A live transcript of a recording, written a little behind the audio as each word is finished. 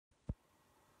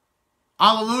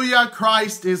Alleluia,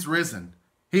 Christ is risen.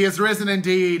 He is risen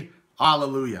indeed.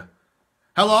 Alleluia.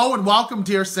 Hello and welcome,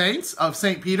 dear saints of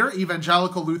St. Peter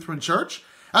Evangelical Lutheran Church,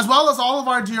 as well as all of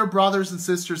our dear brothers and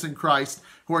sisters in Christ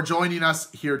who are joining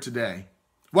us here today.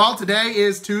 Well, today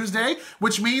is Tuesday,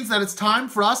 which means that it's time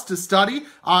for us to study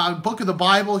a book of the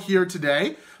Bible here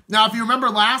today. Now, if you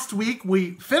remember last week,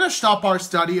 we finished up our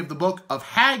study of the book of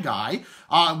Haggai,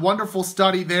 a wonderful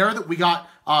study there that we got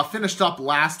finished up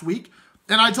last week.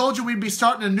 And I told you we'd be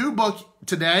starting a new book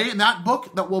today, and that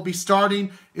book that we'll be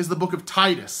starting is the book of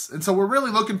Titus. And so we're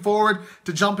really looking forward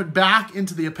to jumping back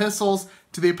into the epistles,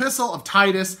 to the epistle of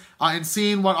Titus, and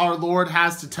seeing what our Lord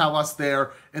has to tell us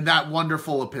there in that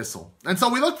wonderful epistle. And so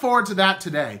we look forward to that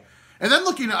today. And then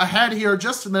looking ahead here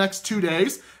just in the next 2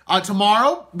 days,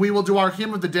 tomorrow we will do our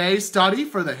hymn of the day study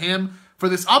for the hymn for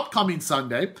this upcoming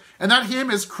Sunday, and that hymn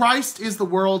is Christ is the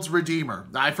World's Redeemer.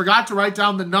 Now, I forgot to write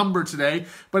down the number today,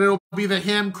 but it'll be the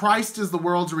hymn Christ is the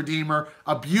World's Redeemer,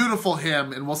 a beautiful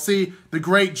hymn, and we'll see the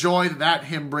great joy that that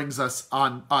hymn brings us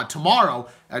on tomorrow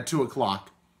at 2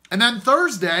 o'clock. And then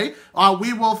Thursday,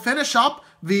 we will finish up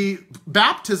the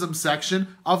baptism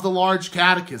section of the large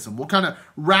catechism. We'll kind of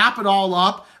wrap it all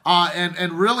up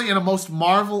and really in a most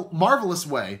marvelous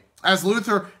way, as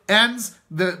Luther ends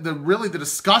the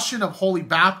discussion of holy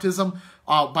baptism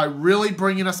by really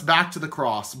bringing us back to the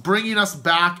cross, bringing us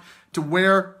back to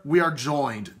where we are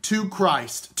joined to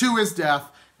Christ, to his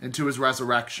death, and to his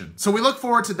resurrection. So we look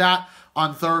forward to that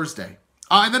on Thursday.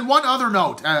 And then one other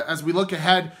note as we look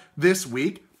ahead this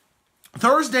week.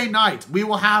 Thursday night, we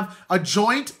will have a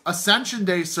joint Ascension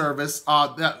Day service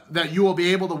that you will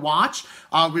be able to watch.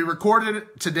 We recorded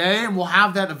it today, and we'll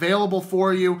have that available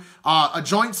for you. A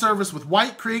joint service with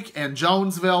White Creek and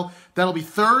Jonesville. That'll be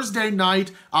Thursday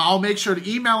night. I'll make sure to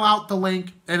email out the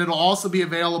link, and it'll also be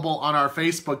available on our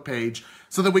Facebook page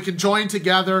so that we can join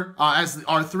together as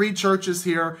our three churches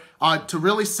here to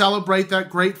really celebrate that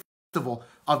great festival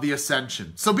of the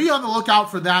Ascension. So be on the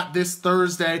lookout for that this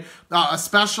Thursday, a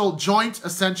special joint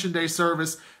Ascension Day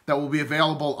service that will be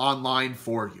available online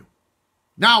for you.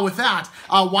 Now with that,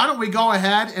 why don't we go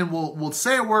ahead and we'll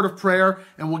say a word of prayer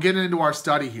and we'll get into our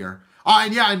study here.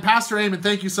 And Pastor Eamon,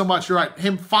 thank you so much. You're right,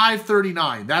 hymn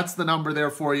 539. That's the number there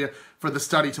for you for the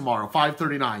study tomorrow,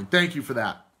 539. Thank you for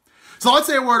that. So let's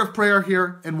say a word of prayer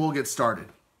here and we'll get started.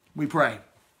 We pray.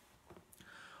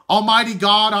 Almighty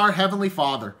God, our Heavenly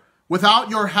Father, without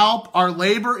your help, our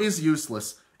labor is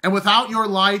useless, and without your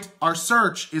light, our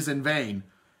search is in vain.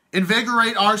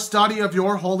 Invigorate our study of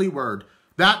your holy word,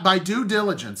 that by due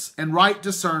diligence and right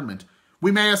discernment, we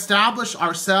may establish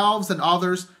ourselves and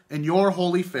others in your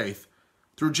holy faith.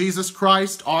 Through Jesus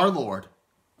Christ, our Lord.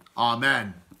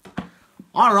 Amen.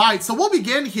 All right, so we'll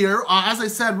begin here. As I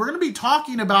said, we're going to be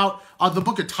talking about the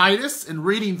book of Titus and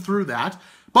reading through that.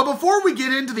 But before we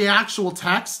get into the actual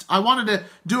text, I wanted to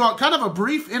do a kind of a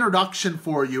brief introduction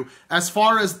for you as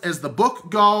far as the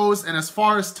book goes and as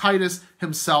far as Titus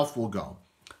himself will go.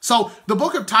 So the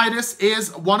book of Titus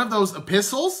is one of those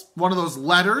epistles, one of those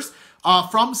letters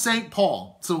from St.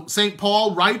 Paul. So St.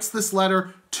 Paul writes this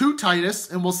letter to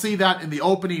Titus, and we'll see that in the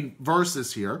opening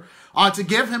verses here, to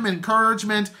give him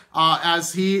encouragement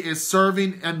as he is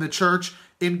serving in the church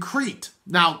in Crete.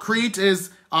 Now, Crete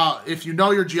is, if you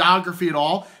know your geography at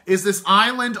all, is this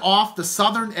island off the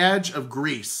southern edge of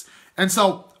Greece. And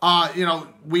so,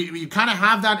 we kind of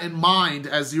have that in mind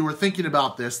as you were thinking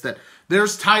about this, that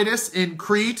there's Titus in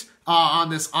Crete on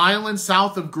this island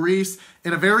south of Greece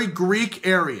in a very Greek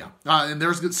area. And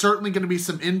there's certainly going to be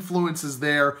some influences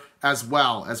there as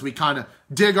well as we kind of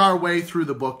dig our way through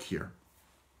the book here.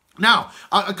 Now,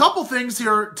 a couple things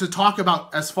here to talk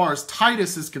about as far as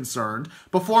Titus is concerned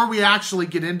before we actually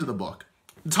get into the book.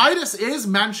 Titus is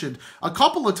mentioned a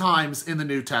couple of times in the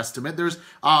New Testament. There's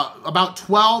about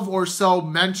 12 or so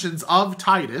mentions of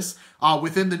Titus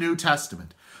within the New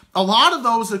Testament. A lot of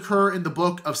those occur in the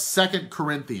book of 2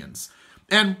 Corinthians.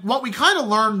 And what we kind of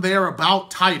learned there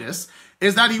about Titus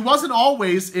is that he wasn't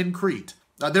always in Crete.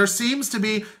 There seems to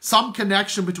be some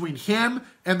connection between him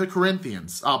and the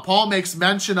Corinthians. Paul makes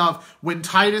mention of when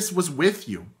Titus was with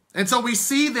you. And so we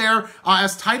see there,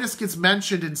 as Titus gets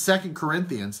mentioned in 2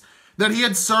 Corinthians, that he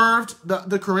had served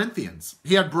the Corinthians.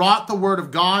 He had brought the word of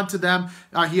God to them.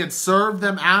 He had served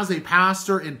them as a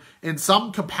pastor in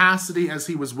some capacity as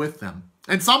he was with them.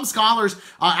 And some scholars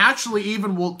actually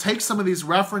even will take some of these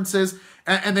references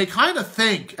and they kind of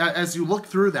think, as you look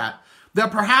through that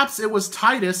perhaps it was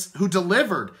Titus who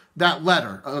delivered that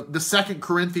letter, the 2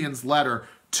 Corinthians letter,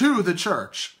 to the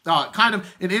church. Kind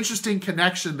of an interesting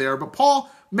connection there. But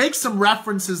Paul makes some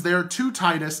references there to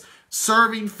Titus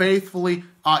serving faithfully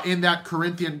in that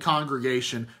Corinthian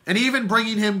congregation, and even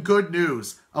bringing him good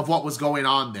news of what was going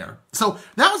on there. So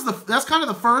that's kind of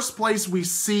the first place we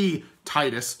see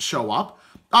Titus show up.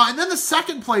 And then the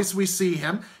second place we see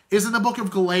him is in the book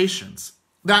of Galatians.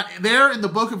 That there in the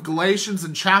book of Galatians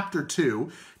in chapter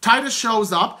 2, Titus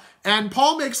shows up, and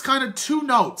Paul makes kind of two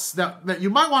notes that you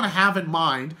might want to have in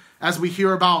mind as we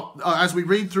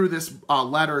read through this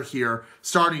letter here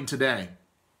starting today.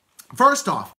 First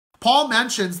off, Paul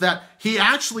mentions that he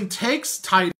actually takes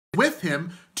Titus with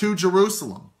him to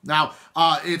Jerusalem. Now,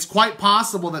 it's quite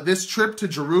possible that this trip to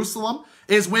Jerusalem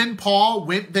is when Paul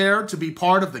went there to be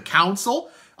part of the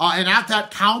council. And at that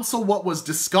council, what was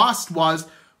discussed was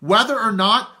whether or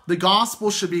not the gospel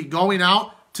should be going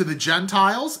out to the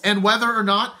Gentiles, and whether or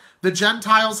not the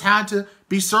Gentiles had to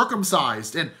be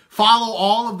circumcised and follow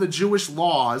all of the Jewish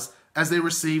laws as they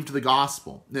received the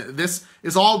gospel. This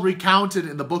is all recounted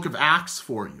in the book of Acts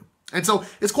for you. And so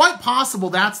it's quite possible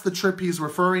that's the trip he's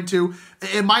referring to.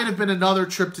 It might have been another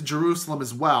trip to Jerusalem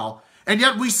as well. And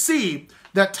yet we see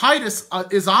that Titus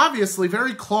is obviously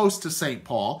very close to St.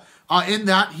 Paul in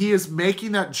that he is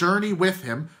making that journey with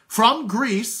him from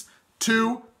Greece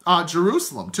to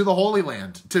Jerusalem, to the Holy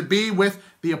Land, to be with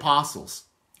the apostles.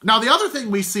 Now, the other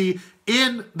thing we see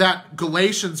in that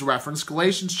Galatians reference,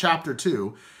 Galatians chapter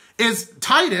 2, is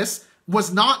Titus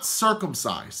was not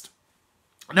circumcised.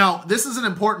 Now, this is an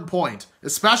important point,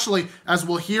 especially as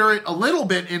we'll hear it a little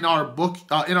bit in our book,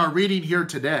 in our reading here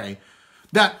today,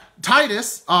 that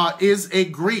Titus is a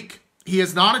Greek. He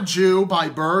is not a Jew by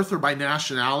birth or by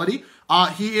nationality.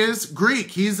 He is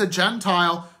Greek. He's a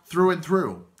Gentile through and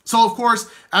through. So, of course,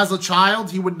 as a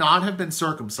child, he would not have been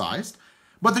circumcised.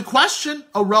 But the question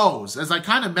arose, as I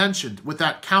kind of mentioned with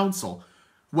that council,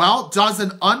 well, does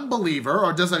an unbeliever,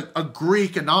 or does a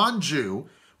Greek, a non-Jew,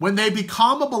 when they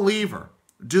become a believer,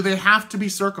 do they have to be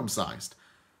circumcised?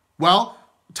 Well,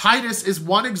 Titus is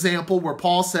one example where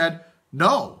Paul said,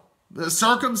 no, the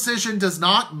circumcision does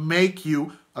not make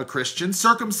you a Christian.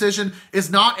 Circumcision is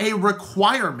not a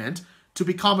requirement to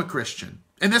become a Christian.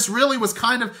 And this really was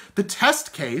kind of the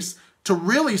test case to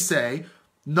really say,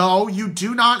 no, you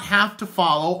do not have to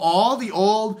follow all the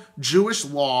old Jewish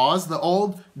laws, the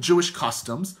old Jewish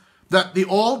customs, that the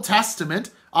Old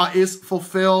Testament is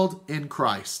fulfilled in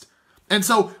Christ. And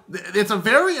so it's a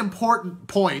very important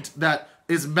point that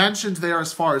is mentioned there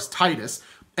as far as Titus.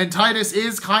 And Titus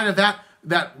is kind of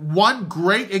that one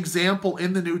great example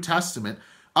in the New Testament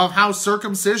of how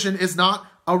circumcision is not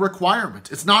a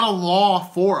requirement. It's not a law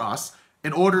for us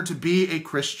in order to be a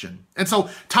Christian. And so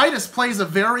Titus plays a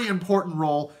very important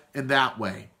role in that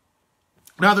way.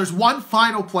 Now, there's one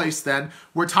final place then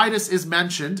where Titus is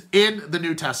mentioned in the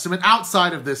New Testament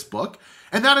outside of this book,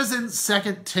 and that is in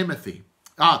 2 Timothy.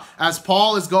 As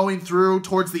Paul is going through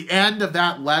towards the end of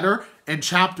that letter in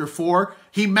chapter 4,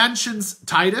 he mentions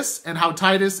Titus and how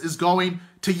Titus is going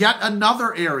to yet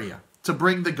another area to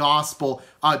bring the gospel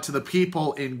to the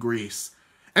people in Greece.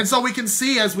 And so we can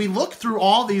see as we look through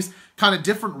all these kind of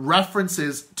different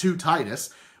references to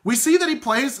Titus, we see that he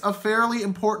plays a fairly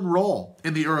important role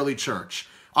in the early church.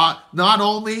 Not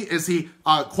only is he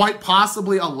quite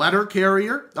possibly a letter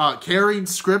carrier, carrying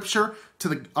scripture to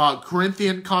the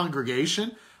Corinthian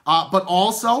congregation, but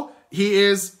also he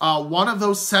is one of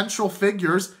those central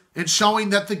figures in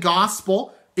showing that the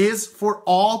gospel is for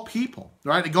all people,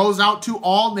 right? It goes out to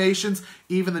all nations,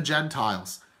 even the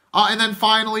Gentiles. And then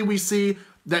finally, we see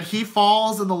that he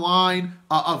falls in the line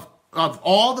of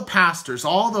all the pastors,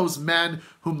 all those men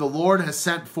whom the Lord has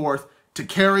sent forth to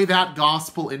carry that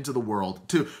gospel into the world,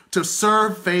 to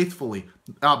serve faithfully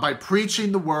by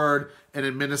preaching the word and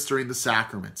administering the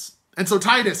sacraments. And so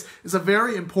Titus is a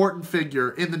very important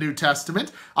figure in the New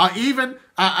Testament, even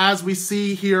as we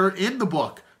see here in the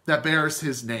book that bears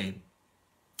his name.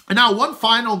 And now one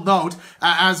final note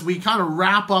as we kind of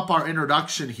wrap up our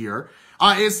introduction here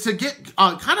is to get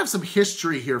kind of some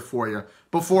history here for you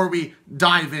before we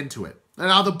dive into it.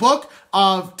 Now, the book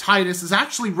of Titus is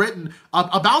actually written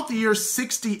about the year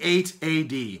 68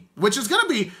 AD, which is going to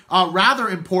be rather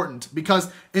important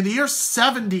because in the year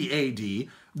 70 AD,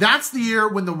 that's the year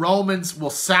when the Romans will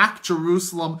sack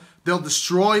Jerusalem, they'll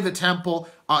destroy the temple,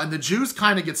 and the Jews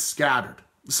kind of get scattered.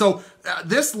 So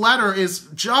this letter is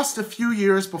just a few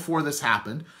years before this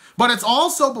happened, but it's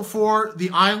also before the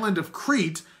island of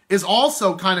Crete is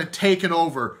also kind of taken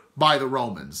over by the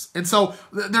Romans. And so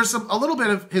there's a little bit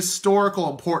of historical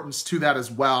importance to that as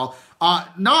well.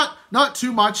 Not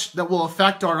too much that will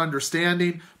affect our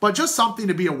understanding, but just something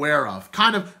to be aware of,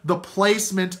 kind of the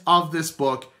placement of this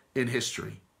book in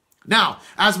history. Now,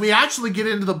 as we actually get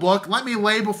into the book, let me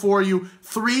lay before you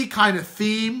three kind of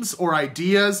themes or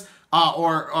ideas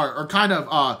or kind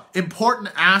of important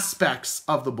aspects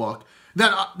of the book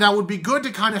that would be good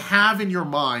to kind of have in your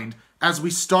mind as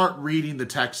we start reading the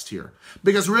text here.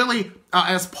 Because really,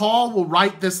 as Paul will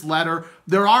write this letter,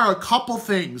 there are a couple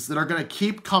things that are going to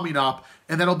keep coming up,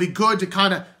 and that'll be good to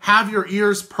kind of have your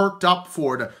ears perked up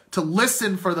for, to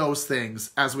listen for those things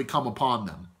as we come upon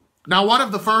them. Now, one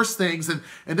of the first things, and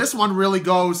this one really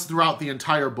goes throughout the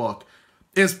entire book,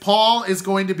 is Paul is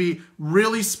going to be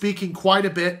really speaking quite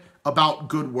a bit about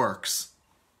good works.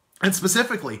 And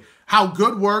specifically, how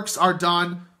good works are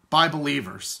done by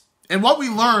believers. And what we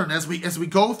learn as we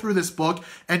go through this book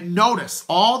and notice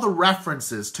all the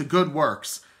references to good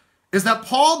works is that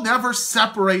Paul never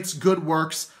separates good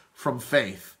works from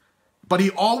faith, but he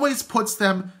always puts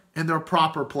them in their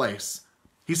proper place.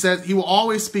 He says he will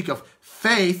always speak of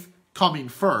faith coming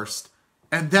first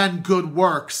and then good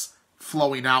works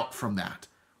flowing out from that,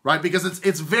 right? Because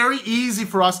it's very easy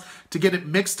for us to get it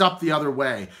mixed up the other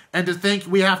way and to think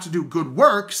we have to do good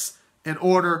works in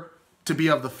order to be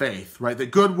of the faith, right? That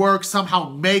good works somehow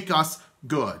make us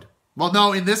good. Well,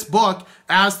 no, in this book,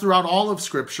 as throughout all of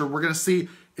Scripture, we're going to see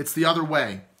it's the other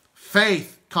way.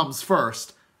 Faith comes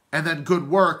first, and then good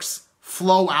works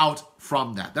flow out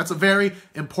from that. That's a very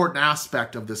important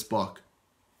aspect of this book.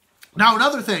 Now,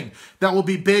 another thing that will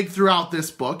be big throughout this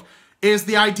book is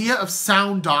the idea of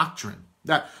sound doctrine.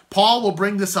 That Paul will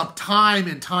bring this up time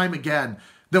and time again,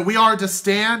 that we are to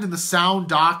stand in the sound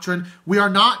doctrine. We are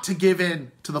not to give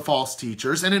in to the false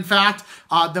teachers. And in fact,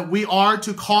 that we are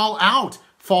to call out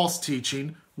false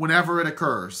teaching whenever it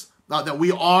occurs. That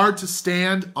we are to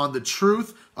stand on the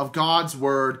truth of God's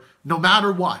word no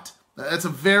matter what. That's a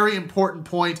very important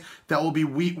point that will be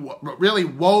really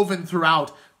woven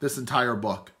throughout this entire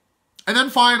book. And then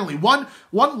finally, one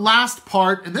last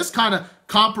part, and this kind of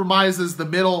compromises the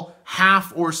middle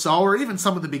half or so, or even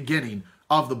some of the beginning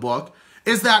of the book,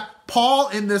 is that Paul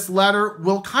in this letter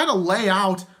will kind of lay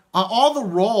out all the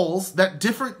roles that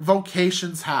different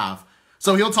vocations have.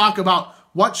 So he'll talk about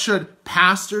what should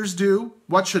pastors do,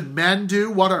 what should men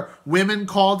do, what are women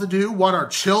called to do, what are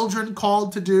children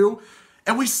called to do.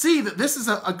 And we see that this is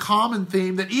a common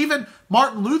theme that even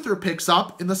Martin Luther picks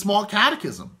up in the Small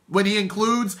Catechism when he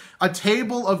includes a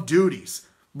table of duties.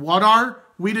 What are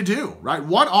we to do, right?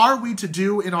 What are we to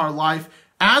do in our life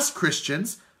as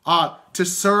Christians to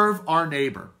serve our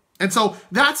neighbor? And so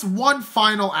that's one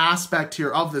final aspect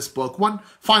here of this book, one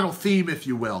final theme, if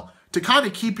you will, to kind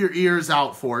of keep your ears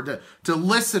out for, to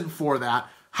listen for that,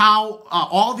 how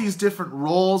all these different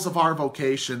roles of our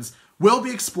vocations will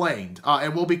be explained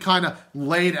and will be kind of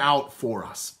laid out for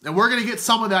us. And we're going to get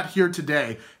some of that here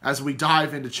today as we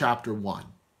dive into chapter 1.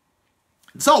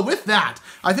 So with that,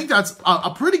 I think that's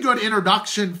a pretty good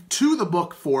introduction to the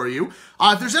book for you.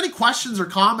 If there's any questions or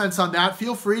comments on that,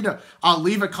 feel free to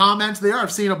leave a comment there.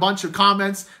 I've seen a bunch of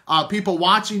comments, people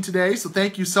watching today, so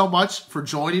thank you so much for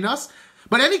joining us.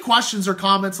 But any questions or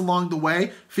comments along the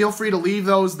way, feel free to leave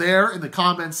those there in the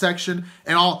comment section,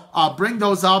 and I'll bring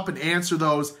those up and answer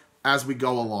those as we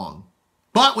go along.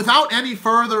 But without any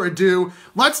further ado,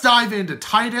 let's dive into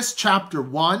Titus chapter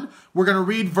 1. We're going to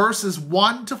read verses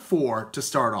 1 to 4 to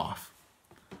start off.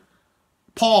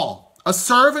 Paul, a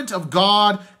servant of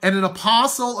God and an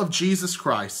apostle of Jesus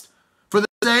Christ, for the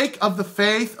sake of the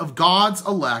faith of God's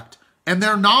elect and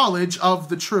their knowledge of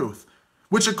the truth,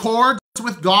 which accords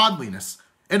with godliness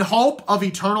and hope of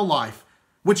eternal life,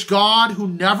 which God, who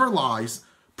never lies,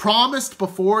 promised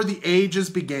before the ages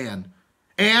began,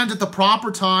 and at the proper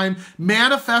time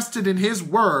manifested in his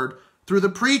word through the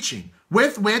preaching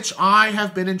with which I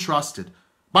have been entrusted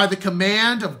by the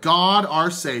command of God our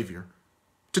Savior.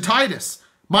 To Titus,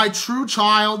 my true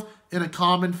child in a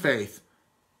common faith,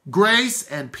 grace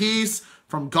and peace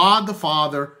from God the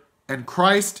Father and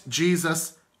Christ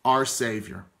Jesus our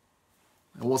Savior.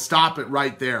 And we'll stop it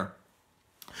right there.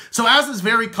 So as is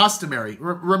very customary,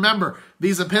 remember,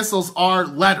 these epistles are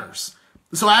letters.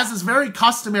 So as is very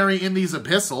customary in these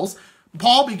epistles,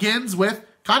 Paul begins with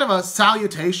kind of a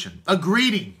salutation, a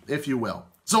greeting, if you will.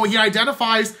 So he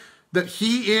identifies that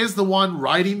he is the one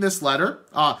writing this letter,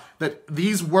 that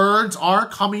these words are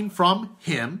coming from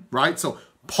him, right? So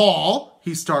Paul,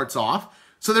 he starts off.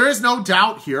 So there is no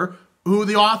doubt here who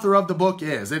the author of the book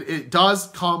is. It does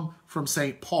come from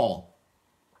St. Paul.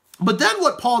 But then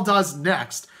what Paul does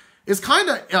next is kind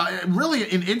of really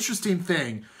an interesting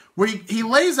thing, where he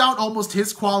lays out almost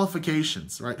his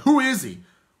qualifications, right? Who is he?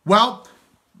 Well,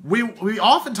 we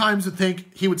oftentimes would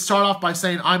think he would start off by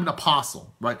saying, I'm an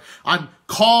apostle, right? I'm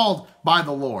called by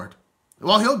the Lord.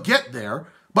 Well, he'll get there,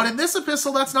 but in this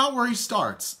epistle, that's not where he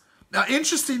starts. Now,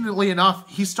 interestingly enough,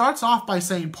 he starts off by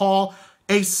saying, Paul,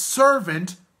 a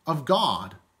servant of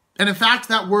God. And in fact,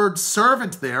 that word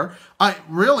servant there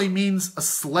really means a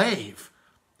slave.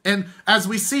 And as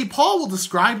we see, Paul will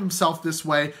describe himself this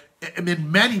way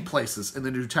in many places in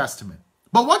the New Testament.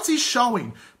 But what's he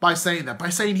showing by saying that? By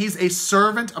saying he's a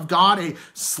servant of God, a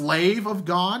slave of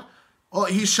God? Well,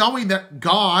 he's showing that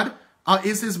God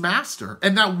is his master,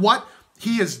 and that what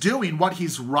he is doing, what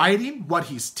he's writing, what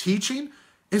he's teaching,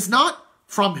 is not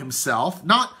from himself,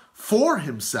 not for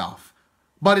himself,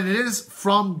 but it is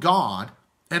from God,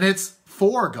 and it's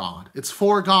for God. It's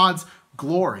for God's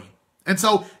glory. And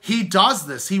so he does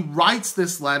this. He writes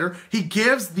this letter. He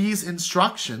gives these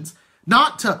instructions,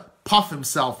 not to puff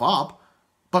himself up,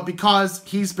 but because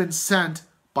he's been sent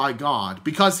by God,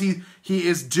 because he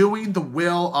is doing the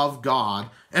will of God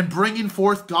and bringing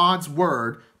forth God's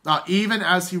word, even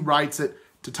as he writes it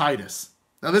to Titus.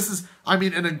 Now this is,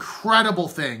 an incredible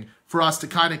thing for us to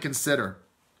kind of consider.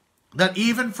 That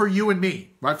even for you and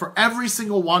me, right, for every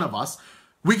single one of us,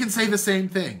 we can say the same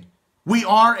thing. We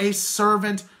are a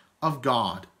servant of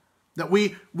God. That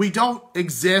we don't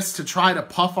exist to try to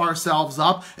puff ourselves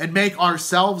up and make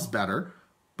ourselves better,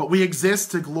 but we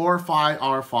exist to glorify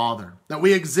our Father. That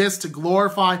we exist to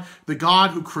glorify the God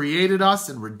who created us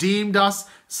and redeemed us,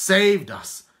 saved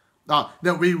us.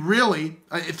 That we really,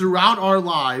 throughout our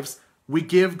lives, we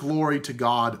give glory to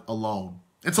God alone.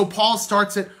 And so Paul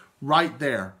starts it right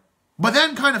there. But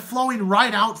then kind of flowing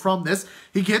right out from this,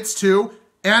 he gets to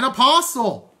an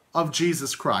apostle of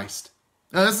Jesus Christ.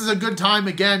 Now this is a good time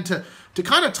again to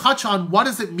kind of touch on what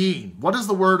does it mean? What does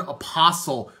the word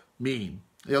apostle mean?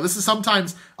 This is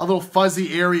sometimes a little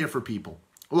fuzzy area for people.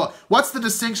 Look, what's the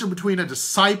distinction between a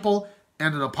disciple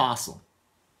and an apostle?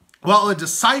 Well, a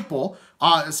disciple,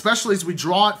 especially as we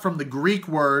draw it from the Greek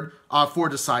word for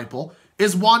disciple,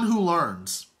 is one who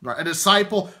learns. Right? A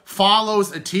disciple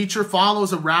follows a teacher,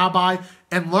 follows a rabbi,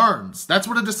 and learns. That's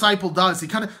what a disciple does. He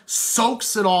kind of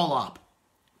soaks it all up.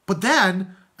 But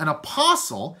then an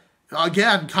apostle,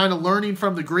 again, kind of learning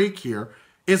from the Greek here,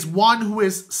 is one who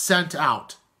is sent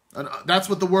out. And that's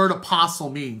what the word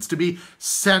apostle means, to be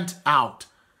sent out.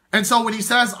 And so when he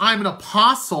says, I'm an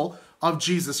apostle of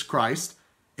Jesus Christ,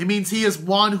 it means he is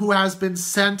one who has been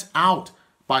sent out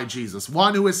by Jesus,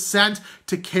 one who is sent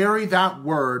to carry that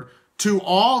word to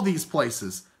all these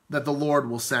places that the Lord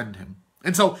will send him.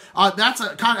 And so that's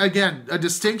a kind of, again, a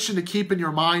distinction to keep in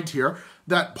your mind here,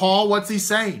 that Paul, what's he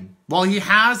saying? Well, he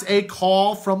has a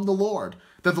call from the Lord,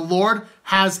 that the Lord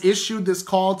has issued this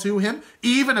call to him,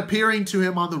 even appearing to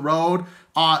him on the road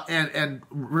and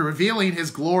revealing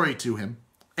his glory to him.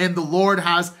 And the Lord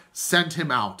has sent him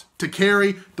out to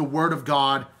carry the word of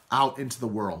God out into the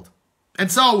world.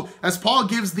 And so, as Paul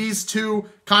gives these two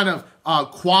kind of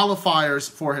qualifiers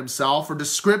for himself, or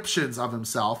descriptions of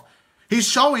himself, he's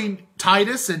showing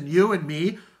Titus and you and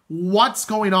me what's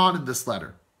going on in this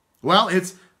letter. Well,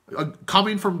 it's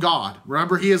coming from God.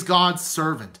 Remember, he is God's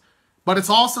servant. But it's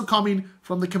also coming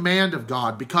from the command of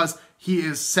God, because he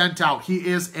is sent out. He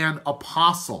is an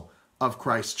apostle of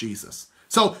Christ Jesus.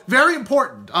 So, very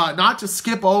important not to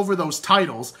skip over those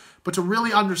titles, but to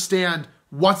really understand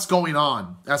what's going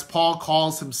on as Paul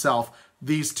calls himself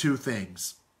these two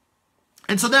things.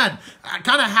 And so then,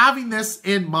 kind of having this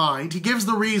in mind, he gives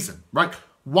the reason, right?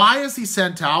 Why is he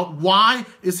sent out? Why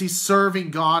is he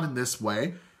serving God in this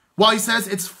way? Well, he says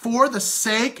it's for the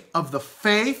sake of the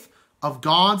faith of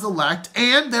God's elect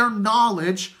and their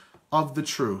knowledge of the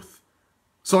truth.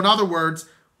 So in other words,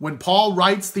 when Paul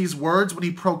writes these words, when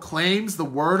he proclaims the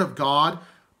word of God,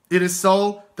 it is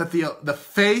so that the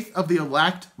faith of the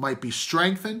elect might be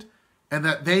strengthened and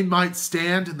that they might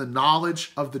stand in the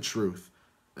knowledge of the truth.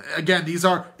 Again, these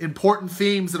are important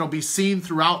themes that will be seen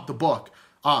throughout the book.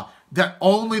 That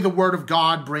only the word of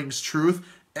God brings truth,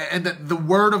 and that the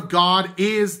word of God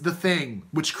is the thing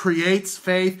which creates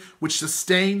faith, which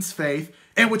sustains faith,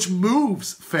 and which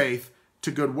moves faith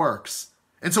to good works.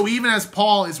 And so even as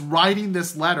Paul is writing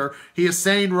this letter, he is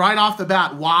saying right off the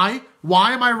bat, why?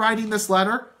 Why am I writing this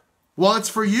letter? Well, it's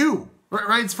for you,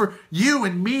 right? It's for you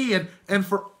and me and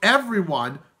for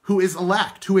everyone who is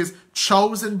elect, who is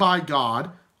chosen by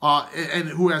God, and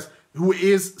who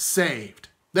is saved.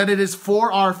 That it is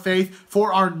for our faith,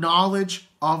 for our knowledge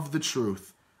of the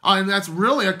truth. And that's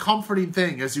really a comforting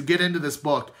thing as you get into this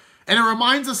book. And it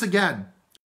reminds us again,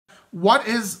 what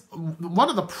is one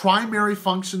of the primary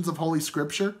functions of Holy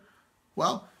Scripture?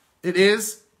 Well, it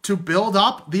is to build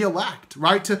up the elect,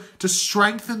 right? To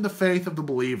strengthen the faith of the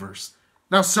believers.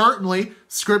 Now, certainly,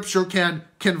 Scripture can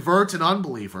convert an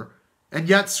unbeliever, and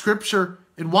yet Scripture,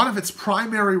 in one of its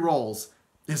primary roles,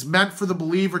 is meant for the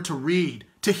believer to read,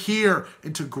 to hear,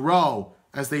 and to grow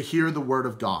as they hear the Word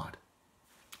of God.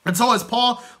 And so as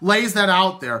Paul lays that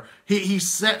out there, he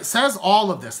says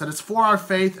all of this, that it's for our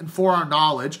faith and for our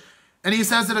knowledge. And he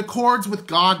says it accords with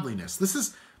godliness. This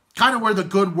is kind of where the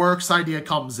good works idea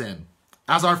comes in.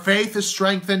 As our faith is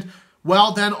strengthened,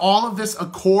 well, then all of this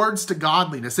accords to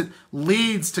godliness. It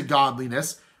leads to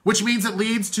godliness, which means it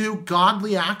leads to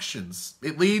godly actions.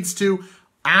 It leads to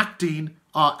acting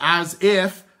as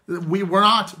if we were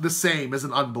not the same as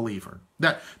an unbeliever.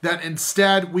 That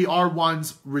instead we are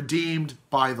ones redeemed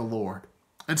by the Lord.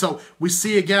 And so we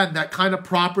see again that kind of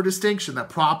proper distinction, that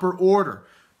proper order.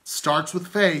 Starts with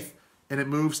faith and it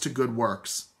moves to good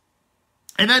works.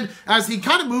 And then as he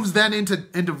kind of moves then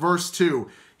into verse 2,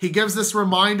 he gives this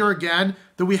reminder again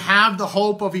that we have the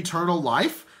hope of eternal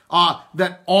life,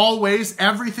 that always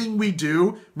everything we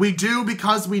do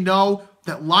because we know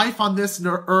that life on this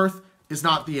earth is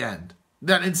not the end.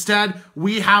 That instead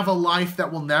we have a life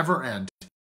that will never end.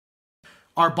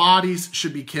 Our bodies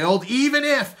should be killed, even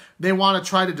if they want to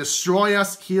try to destroy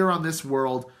us here on this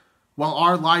world, while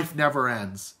our life never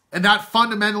ends. And that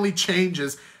fundamentally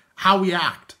changes how we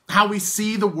act, how we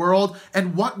see the world,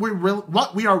 and what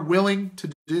we are willing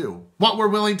to do, what we're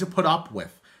willing to put up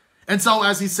with. And so,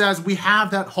 as he says, we have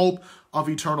that hope of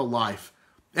eternal life.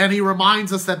 And he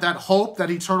reminds us that that hope, that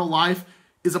eternal life,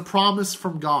 is a promise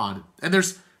from God. And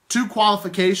there's two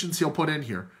qualifications he'll put in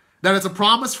here. That it's a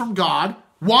promise from God.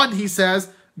 One, he says,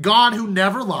 God who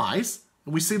never lies.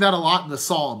 And we see that a lot in the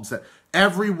Psalms, that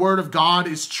every word of God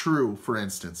is true, for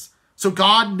instance. So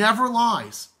God never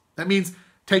lies. That means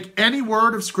take any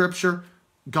word of Scripture,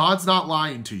 God's not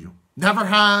lying to you. Never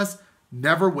has,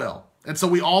 never will. And so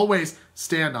we always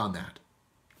stand on that.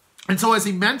 And so as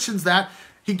he mentions that,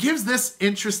 he gives this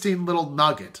interesting little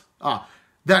nugget,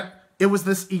 that it was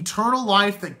this eternal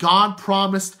life that God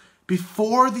promised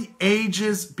before the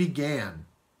ages began.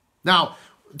 Now,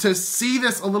 to see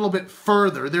this a little bit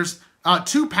further, there's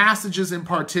two passages in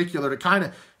particular to kind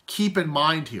of keep in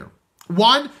mind here.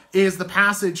 One is the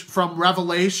passage from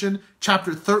Revelation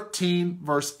chapter 13,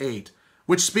 verse 8,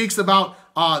 which speaks about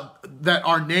that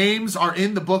our names are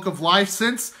in the book of life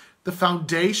since the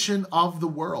foundation of the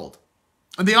world.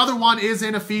 And the other one is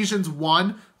in Ephesians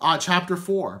 1, chapter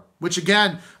 4, which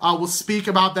again will speak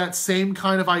about that same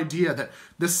kind of idea, that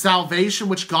the salvation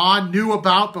which God knew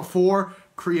about before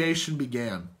creation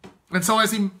began. And so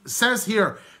as he says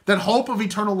here, that hope of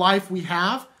eternal life we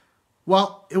have,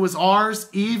 well, it was ours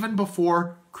even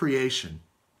before creation,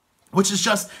 which is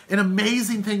just an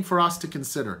amazing thing for us to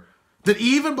consider. That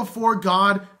even before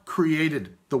God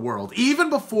created the world, even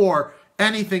before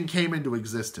anything came into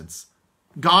existence,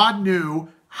 God knew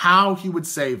how he would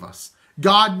save us.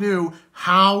 God knew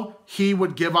how he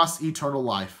would give us eternal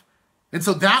life. And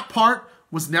so that part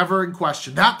was never in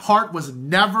question. That part was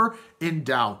never in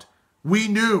doubt. We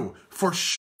knew for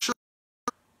sure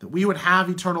that we would have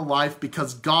eternal life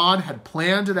because God had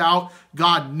planned it out.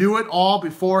 God knew it all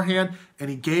beforehand, and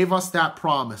he gave us that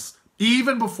promise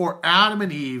even before Adam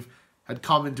and Eve had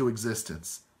come into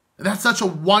existence. And that's such a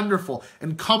wonderful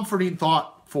and comforting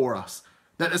thought for us.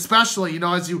 That especially,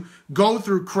 as you go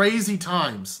through crazy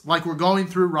times like we're going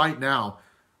through right now,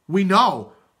 we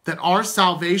know that our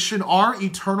salvation, our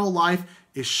eternal life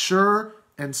is sure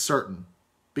and certain.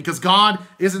 Because God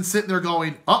isn't sitting there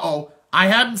going, uh-oh, I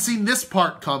hadn't seen this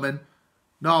part coming.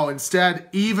 No, instead,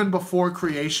 even before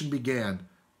creation began,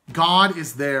 God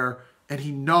is there and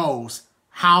he knows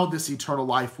how this eternal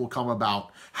life will come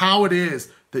about. How it is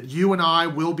that you and I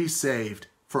will be saved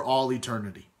for all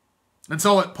eternity. And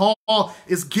so Paul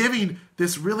is giving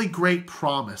this really great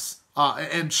promise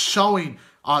and showing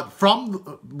from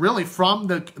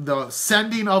the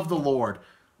sending of the Lord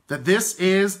that this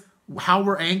is how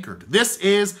we're anchored. This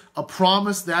is a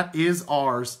promise that is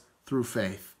ours through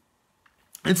faith.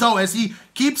 And so as he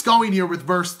keeps going here with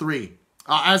verse 3,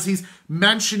 as he's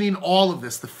mentioning all of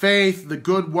this, the faith, the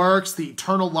good works, the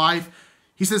eternal life,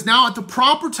 he says, now at the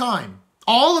proper time,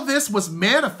 all of this was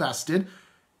manifested.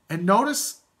 And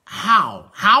notice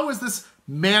how. How is this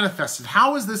manifested?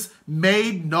 How is this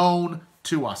made known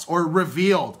to us or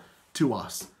revealed to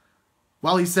us?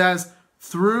 Well, he says,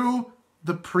 through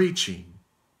the preaching.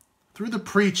 Through the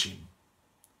preaching.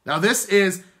 Now, this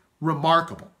is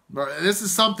remarkable. This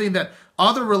is something that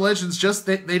other religions just,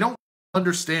 they don't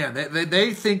understand.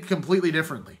 They think completely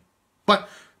differently. But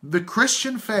the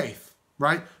Christian faith,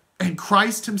 right, and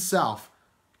Christ himself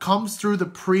comes through the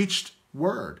preached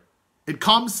word. It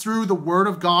comes through the word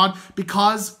of God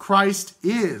because Christ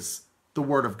is the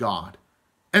word of God.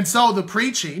 And so the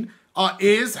preaching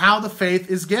is how the faith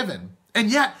is given. And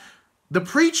yet, the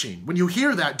preaching, when you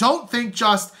hear that, don't think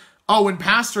just, when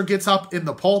pastor gets up in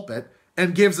the pulpit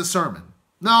and gives a sermon.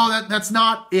 No, that's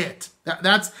not it.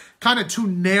 That's kind of too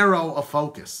narrow a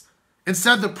focus.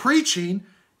 Instead, the preaching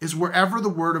is wherever the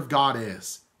word of God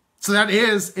is. So that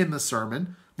is in the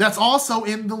sermon. That's also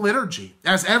in the liturgy,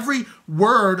 as every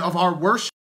word of our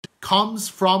worship comes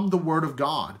from the word of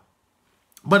God.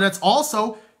 But it's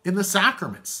also in the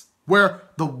sacraments, where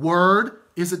the word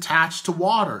is attached to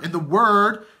water and the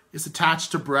word is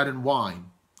attached to bread and wine.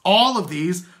 All of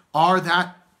these are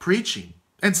that preaching.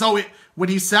 And so when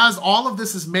he says all of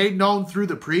this is made known through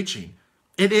the preaching,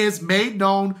 it is made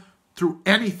known through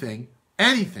anything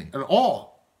at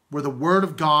all, where the word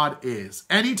of God is.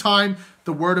 Anytime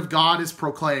the word of God is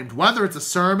proclaimed, whether it's a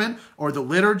sermon or the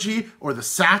liturgy or the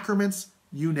sacraments,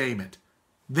 you name it,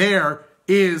 there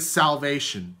is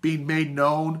salvation being made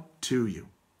known to you.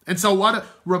 And so what a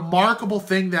remarkable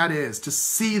thing that is, to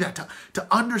see that, to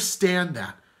understand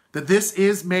that this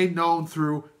is made known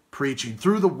through preaching,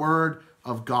 through the word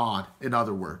of God, in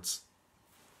other words.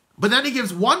 But then he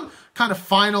gives one kind of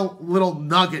final little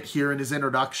nugget here in his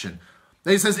introduction.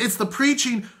 He says, it's the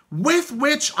preaching with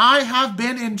which I have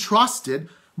been entrusted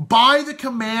by the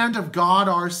command of God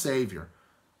our Savior.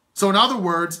 So in other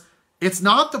words, it's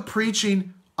not the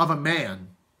preaching of a man.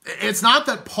 It's not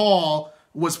that Paul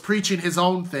was preaching his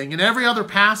own thing and every other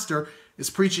pastor is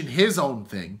preaching his own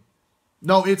thing.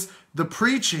 No, it's the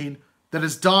preaching that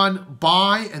is done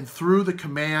by and through the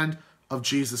command of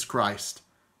Jesus Christ.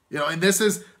 And this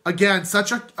is, again,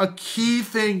 such a key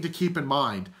thing to keep in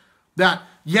mind, that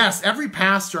yes, every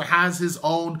pastor has his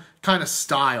own kind of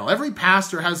style. Every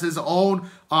pastor has his own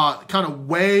kind of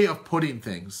way of putting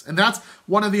things. And that's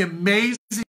one of the amazing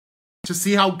things to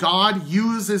see how God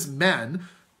uses men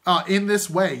in this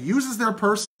way, uses their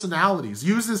personalities,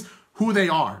 uses who they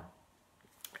are.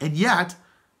 And yet,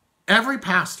 every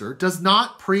pastor does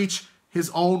not preach his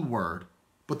own word,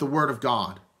 but the word of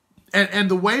God. And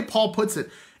the way Paul puts it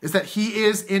is that he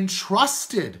is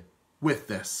entrusted with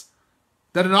this.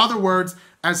 That in other words,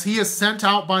 as he is sent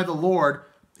out by the Lord,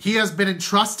 he has been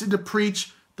entrusted to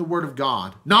preach the word of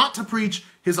God, not to preach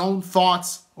his own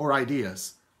thoughts or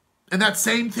ideas. And that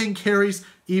same thing carries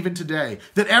even today,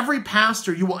 that every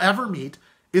pastor you will ever meet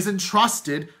is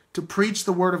entrusted to preach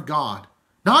the word of God,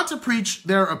 not to preach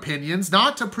their opinions,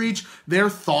 not to preach their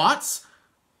thoughts,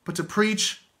 but to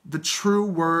preach the true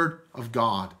word of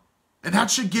God. And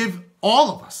that should give all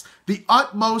of us the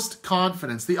utmost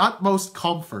confidence, the utmost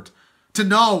comfort to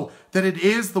know that it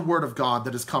is the word of God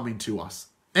that is coming to us.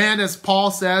 And as Paul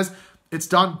says, it's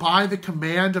done by the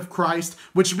command of Christ,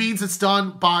 which means it's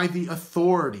done by the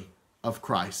authority of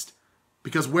Christ.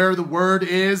 Because where the word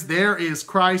is, there is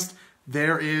Christ,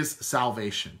 there is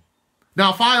salvation.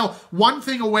 Now, file one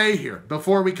thing away here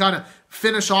before we kind of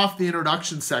finish off the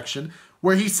introduction section,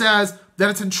 where he says that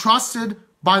it's entrusted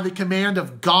by the command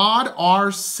of God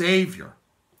our Savior.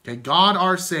 Okay, God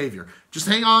our Savior. Just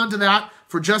hang on to that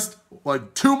for just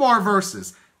like 2 more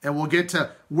verses, and we'll get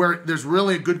to where there's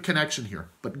really a good connection here.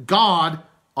 But God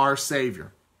our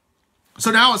Savior.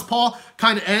 So now as Paul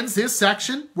kind of ends his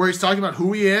section where he's talking about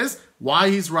who he is, why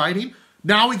he's writing,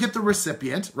 now we get the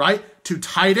recipient, right? To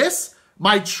Titus,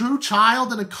 my true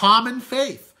child in a common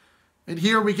faith. And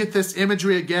here we get this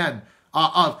imagery again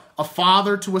of a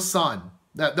father to a son.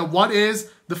 What is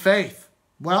the faith?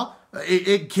 Well,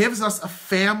 it gives us a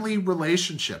family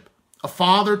relationship. A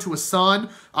father to a son,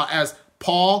 as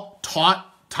Paul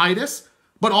taught Titus,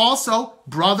 but also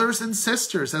brothers and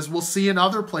sisters, as we'll see in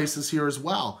other places here as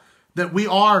well. That we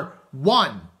are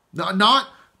one, not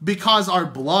because our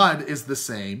blood is the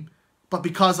same, but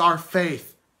because our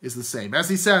faith is the same. As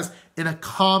he says, in a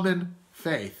common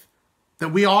faith. That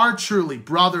we are truly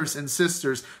brothers and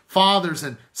sisters, fathers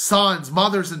and sons,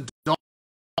 mothers and daughters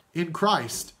in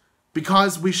Christ.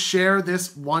 Because we share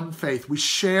this one faith. We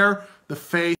share the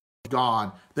faith of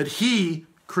God that he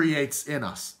creates in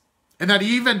us. And that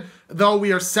even though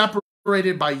we are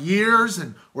separated by years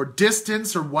or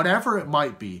distance or whatever it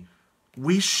might be,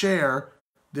 we share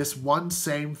this one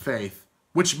same faith,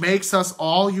 which makes us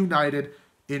all united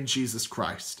in Jesus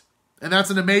Christ. And that's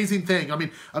an amazing thing. I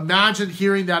mean, imagine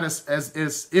hearing that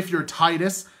as if you're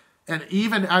Titus, and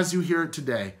even as you hear it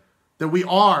today, that we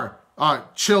are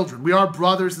children, we are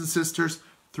brothers and sisters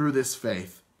through this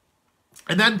faith.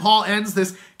 And then Paul ends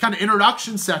this kind of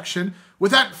introduction section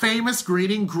with that famous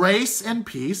greeting, grace and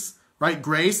peace, right?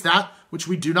 Grace, that which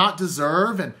we do not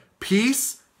deserve, and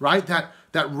peace, right? That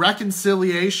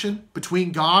reconciliation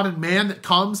between God and man that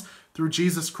comes through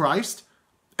Jesus Christ.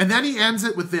 And then he ends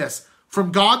it with this,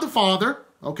 from God the Father,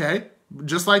 okay,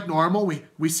 just like normal,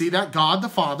 we see that, God the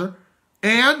Father,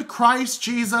 and Christ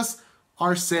Jesus,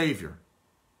 our Savior.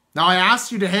 Now I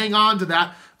asked you to hang on to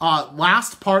that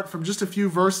last part from just a few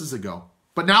verses ago,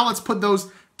 But now let's put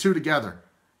those two together.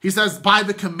 He says, by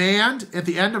the command, at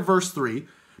the end of verse 3,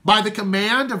 by the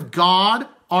command of God,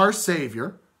 our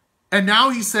Savior. And now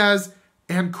he says,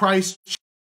 and Christ,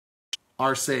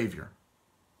 our Savior.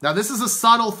 Now this is a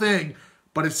subtle thing,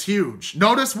 but it's huge.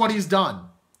 Notice what he's done.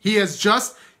 He has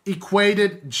just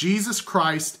equated Jesus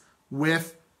Christ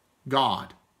with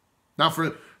God. Now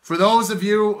for those of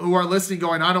you who are listening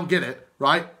going, I don't get it,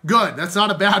 right? Good. That's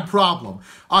not a bad problem.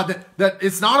 That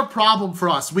it's not a problem for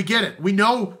us. We get it. We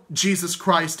know Jesus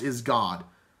Christ is God.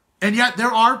 And yet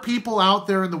there are people out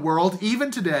there in the world, even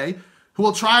today, who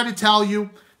will try to tell you,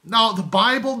 no, the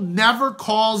Bible never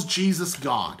calls Jesus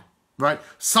God, right?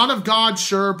 Son of God,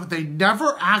 sure, but they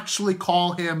never actually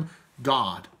call him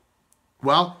God.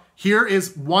 Well, here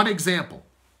is one example.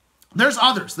 There's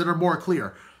others that are more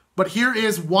clear, but here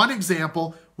is one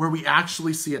example where we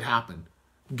actually see it happen.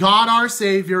 God our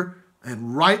Savior,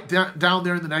 and right down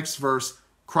there in the next verse,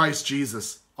 Christ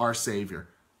Jesus our Savior.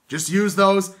 Just use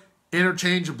those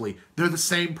interchangeably. They're the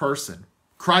same person.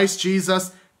 Christ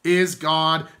Jesus is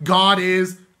God. God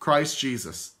is Christ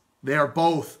Jesus. They are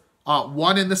both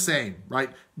one and the same, right?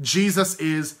 Jesus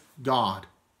is God.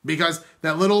 Because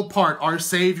that little part, our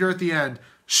Savior at the end,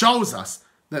 shows us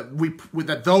that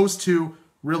that those two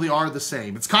really are the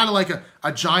same. It's kind of like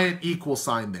a giant equal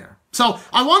sign there. So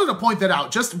I wanted to point that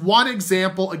out. Just one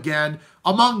example, again,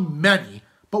 among many,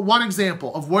 but one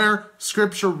example of where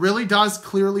Scripture really does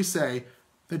clearly say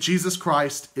that Jesus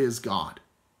Christ is God.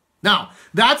 Now,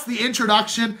 that's the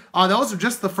introduction. Those are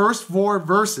just the first 4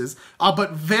 verses,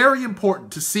 but very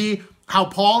important to see how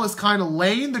Paul is kind of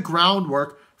laying the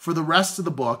groundwork for the rest of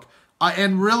the book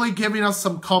and really giving us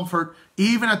some comfort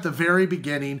even at the very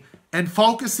beginning and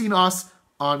focusing us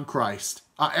on Christ,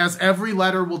 as every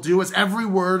letter will do, as every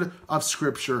word of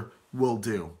Scripture will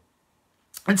do.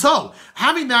 And so,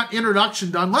 having that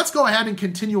introduction done, let's go ahead and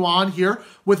continue on here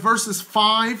with verses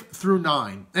 5 through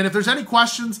 9. And if there's any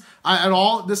questions at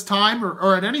all at this time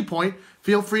or at any point,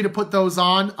 feel free to put those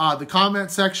on the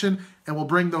comment section and we'll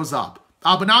bring those up.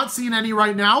 But not seeing any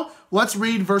right now, let's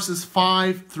read verses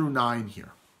 5 through 9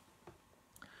 here.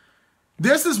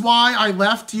 This is why I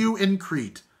left you in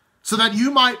Crete, so that you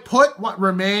might put what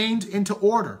remained into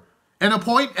order and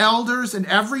appoint elders in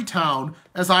every town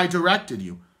as I directed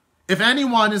you. If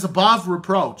anyone is above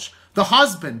reproach, the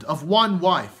husband of one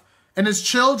wife, and his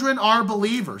children are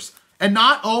believers, and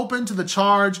not open to the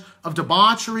charge of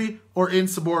debauchery or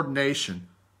insubordination.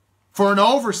 For an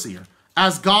overseer,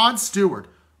 as God's steward,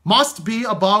 must be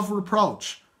above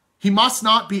reproach. He must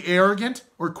not be arrogant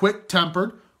or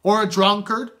quick-tempered, or a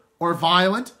drunkard, or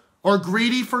violent, or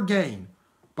greedy for gain,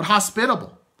 but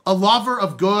hospitable, a lover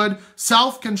of good,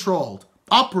 self-controlled,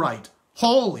 upright,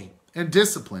 holy, and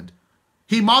disciplined.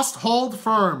 He must hold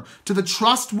firm to the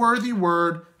trustworthy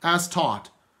word as taught,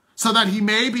 so that he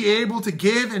may be able to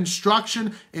give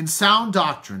instruction in sound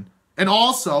doctrine, and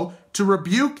also to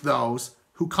rebuke those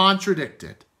who contradict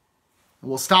it. And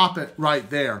we'll stop it right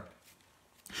there.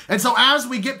 And so as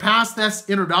we get past this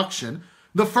introduction,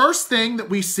 the first thing that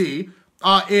we see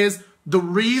is the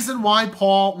reason why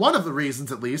Paul, one of the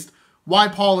reasons at least, why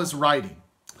Paul is writing.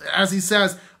 As he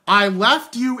says, I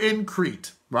left you in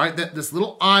Crete, right? This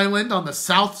little island on the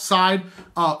south side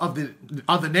of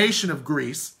the nation of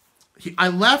Greece. I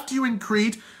left you in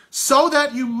Crete so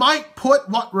that you might put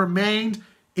what remained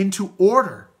into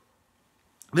order.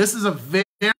 This is a very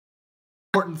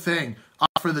important thing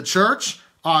for the church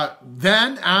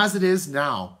then as it is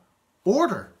now.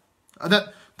 Order.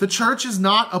 That the church is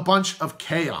not a bunch of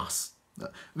chaos.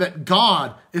 That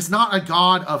God is not a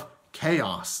God of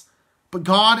chaos, but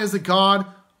God is a God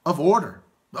of order.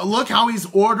 Look how he's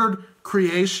ordered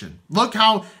creation. Look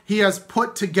how he has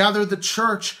put together the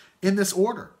church in this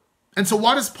order. And so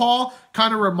what is Paul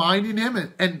kind of reminding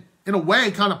him and in a way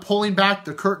kind of pulling back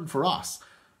the curtain for us?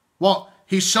 Well,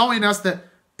 he's showing us that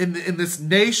in this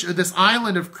nation, this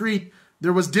island of Crete,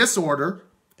 there was disorder,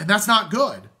 and that's not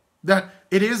good. That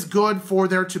it is good for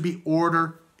there to be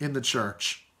order in the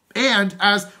church. And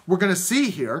as we're going to see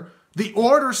here, the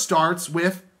order starts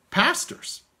with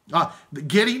pastors.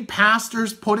 Getting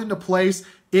pastors put into place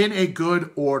in a good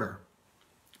order.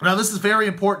 Now, this is very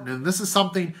important, and this is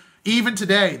something even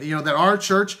today, that our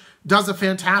church does a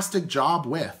fantastic job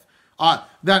with.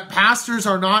 That pastors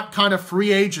are not kind of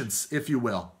free agents, if you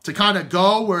will, to kind of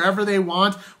go wherever they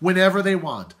want, whenever they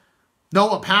want.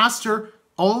 No, a pastor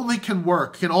only can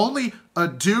work, can only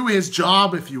do his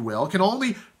job, if you will, can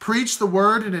only preach the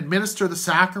word and administer the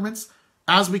sacraments,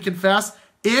 as we confess,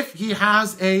 if he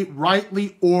has a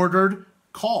rightly ordered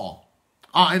call.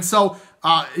 And so,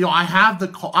 I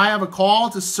have a call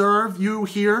to serve you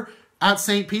here at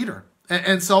St. Peter.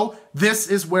 And so this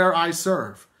is where I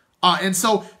serve. And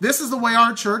so this is the way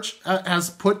our church has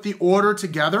put the order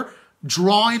together,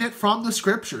 drawing it from the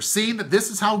scripture, seeing that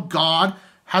this is how God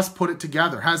has put it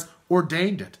together, has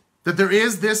ordained it, that there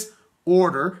is this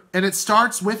order, and it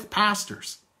starts with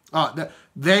pastors. That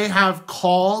they have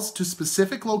calls to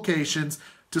specific locations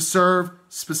to serve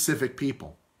specific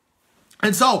people.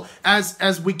 And so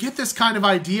as we get this kind of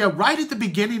idea right at the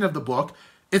beginning of the book,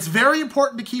 it's very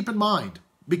important to keep in mind,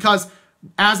 because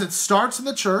as it starts in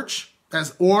the church,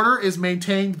 as order is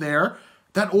maintained there,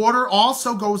 that order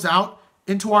also goes out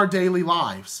into our daily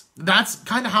lives. That's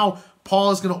kind of how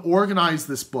Paul is going to organize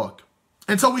this book.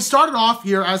 And so we started off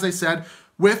here, as I said,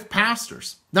 with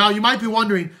pastors. Now, you might be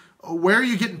wondering, where are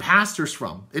you getting pastors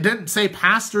from? It didn't say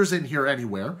pastors in here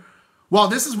anywhere. Well,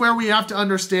 this is where we have to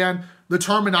understand the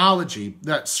terminology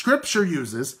that Scripture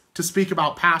uses to speak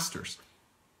about pastors.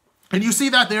 And you see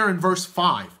that there in verse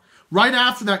 5. Right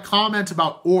after that comment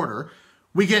about order,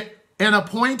 we get, and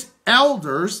appoint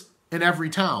elders in every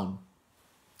town.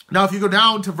 Now, if you go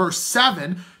down to verse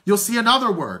 7, you'll see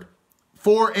another word,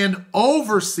 for an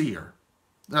overseer.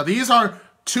 Now, these are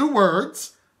two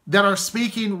words that are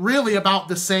speaking really about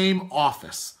the same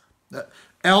office.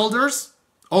 Elders,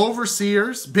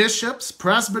 overseers, bishops,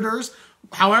 presbyters,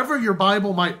 however your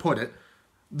Bible might put it,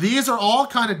 these are all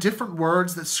kind of different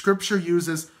words that Scripture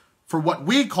uses for what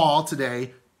we call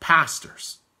today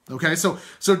pastors. Okay, so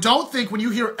don't think when you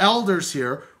hear elders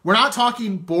here, we're not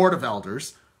talking board of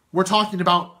elders. We're talking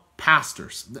about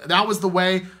pastors. That was the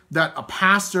way that a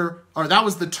pastor, or that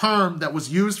was the term that was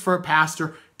used for a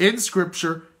pastor in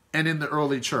Scripture and in the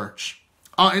early church.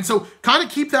 And so kind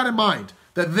of keep that in mind,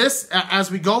 that this,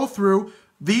 as we go through,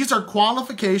 these are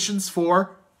qualifications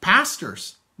for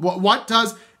pastors. What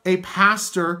does a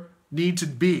pastor need to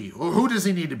be? Or who does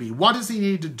he need to be? What does he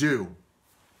need to do?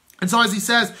 And so as he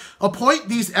says, appoint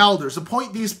these elders,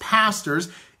 appoint these pastors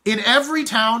in every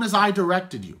town as I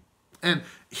directed you. And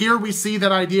here we see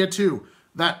that idea too,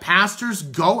 that pastors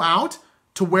go out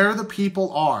to where the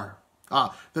people are.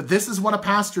 That this is what a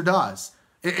pastor does.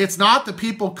 It's not that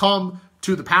people come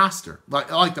to the pastor.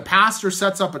 Like the pastor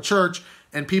sets up a church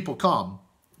and people come.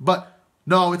 But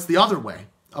no, it's the other way.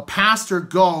 A pastor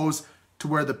goes to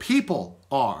where the people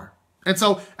are. And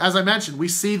so, as I mentioned, we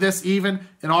see this even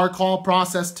in our call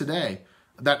process today,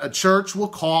 that a church will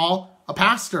call a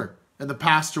pastor and the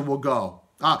pastor will go.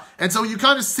 And so you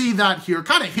kind of see that here,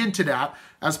 kind of hinted at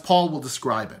as Paul will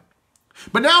describe it.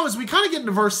 But now as we kind of get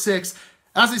into verse 6,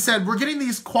 as I said, we're getting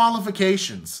these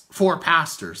qualifications for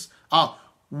pastors.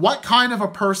 What kind of a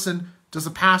person does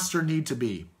a pastor need to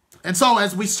be? And so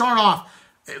as we start off,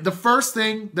 the first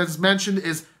thing that's mentioned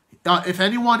is if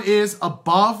anyone is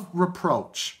above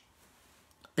reproach.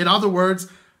 In other words,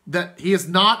 that he is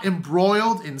not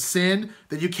embroiled in sin,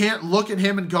 that you can't look at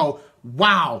him and go,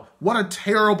 wow, what a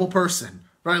terrible person.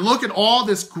 Right? Look at all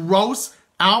this gross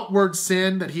outward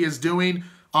sin that he is doing,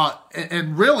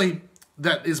 and really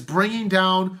that is bringing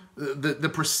down the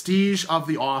prestige of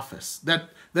the office, that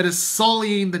is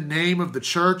sullying the name of the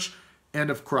church and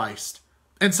of Christ.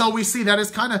 And so we see that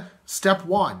as kind of step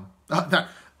one, that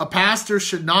a pastor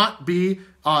should not be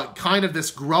kind of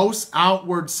this gross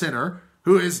outward sinner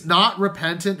who is not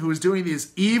repentant, who is doing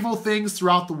these evil things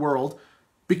throughout the world,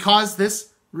 because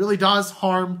this really does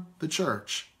harm the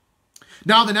church.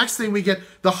 Now, the next thing we get,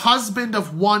 the husband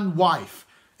of one wife.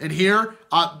 And here,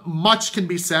 much can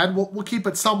be said. We'll keep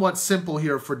it somewhat simple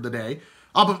here for today.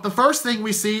 But the first thing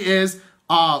we see is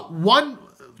one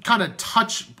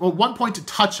point to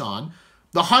touch on.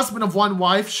 The husband of one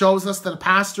wife shows us that a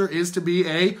pastor is to be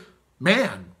a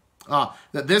man.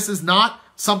 That this is not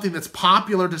something that's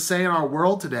popular to say in our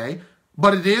world today,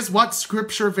 but it is what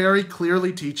Scripture very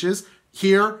clearly teaches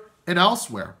here and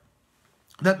elsewhere.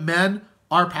 That men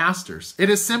are pastors.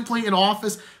 It is simply an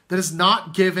office that is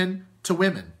not given to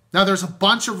women. Now, there's a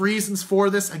bunch of reasons for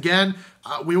this. Again,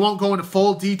 we won't go into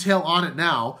full detail on it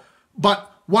now,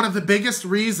 but one of the biggest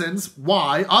reasons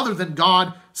why, other than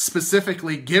God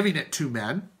specifically giving it to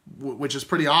men, which is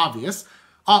pretty obvious,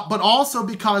 but also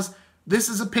because this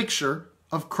is a picture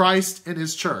of Christ and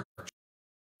his church.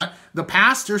 The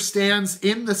pastor stands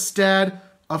in the stead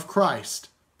of Christ.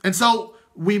 And so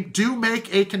we do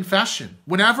make a confession.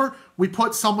 Whenever we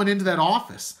put someone into that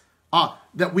office,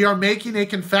 that we are making a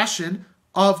confession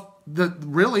of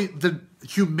the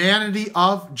humanity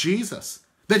of Jesus.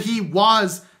 That he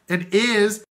was and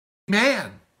is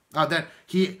man. That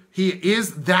he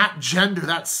is that gender,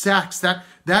 that sex, that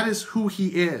is who he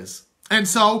is. And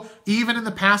so, even in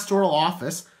the pastoral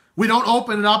office, we don't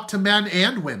open it up to men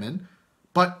and women,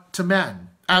 but to men,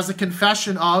 as a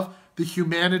confession of the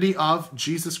humanity of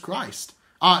Jesus Christ.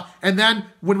 And then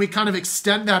when we kind of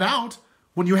extend that out,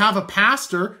 when you have a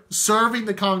pastor serving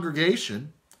the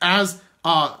congregation as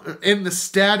in the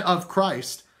stead of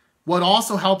Christ, what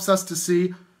also helps us to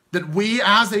see that we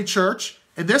as a church,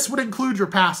 and this would include your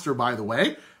pastor, by the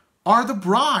way, are the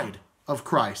bride of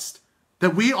Christ.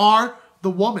 That we are the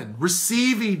woman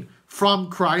receiving from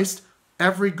Christ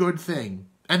every good thing,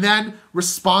 and then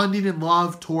responding in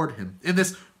love toward him in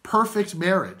this perfect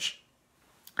marriage.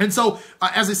 And so,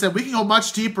 as I said, we can go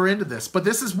much deeper into this, but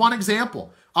this is one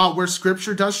example where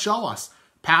Scripture does show us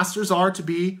pastors are to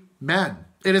be men.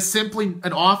 It is simply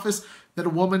an office that a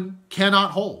woman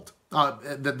cannot hold.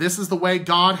 That this is the way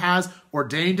God has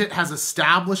ordained it, has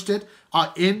established it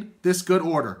in this good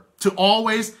order. To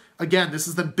always, again, this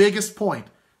is the biggest point,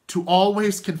 to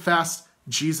always confess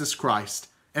Jesus Christ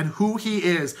and who he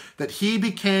is, that he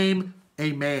became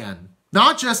a man.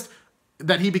 Not just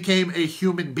that he became a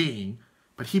human being,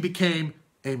 but he became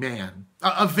a man.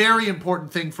 A very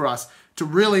important thing for us to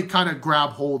really kind of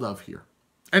grab hold of here.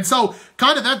 And so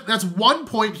kind of that's one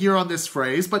point here on this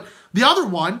phrase, but the other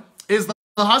one is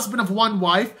the husband of one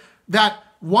wife, that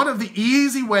one of the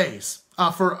easy ways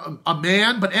for a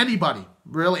man, but anybody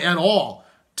really at all,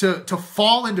 to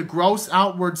fall into gross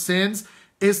outward sins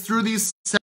is through these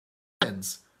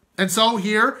sins. And so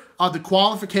here, the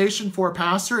qualification for a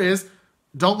pastor is,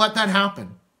 don't let that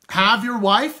happen. Have your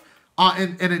wife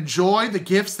and enjoy the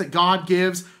gifts that God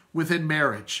gives within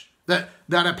marriage. That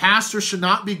a pastor should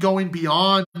not be going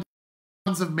beyond the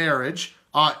bounds of marriage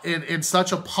in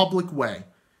such a public way.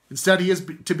 Instead, he is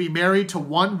to be married to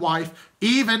one wife,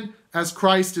 even as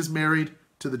Christ is married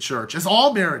to the church. As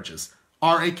all marriages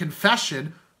are a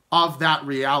confession of that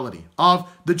reality,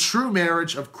 of the true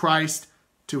marriage of Christ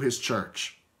to his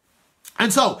church.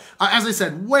 And so, as I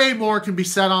said, way more can be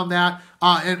said on that,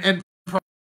 and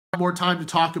more time to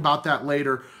talk about that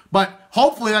later. But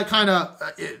hopefully that kind of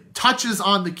touches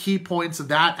on the key points of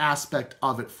that aspect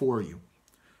of it for you.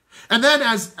 And then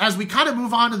as we kind of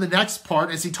move on to the next part,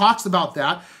 as he talks about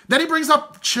that, then he brings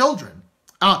up children.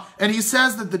 And he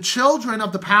says that the children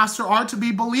of the pastor are to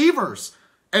be believers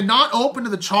and not open to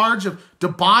the charge of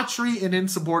debauchery and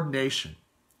insubordination.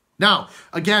 Now,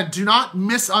 again, do not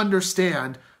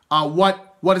misunderstand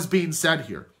what is being said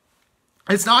here.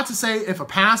 It's not to say if a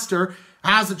pastor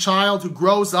has a child who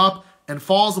grows up and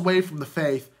falls away from the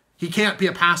faith, he can't be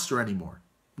a pastor anymore.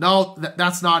 No,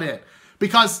 that's not it.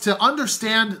 Because to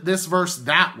understand this verse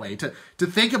that way, to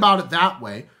think about it that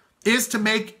way, is to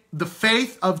make the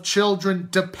faith of children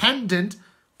dependent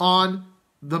on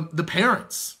the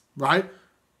parents, right?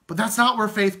 But that's not where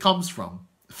faith comes from.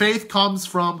 Faith comes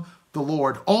from the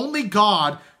Lord. Only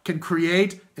God can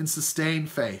create and sustain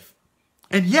faith.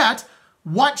 And yet,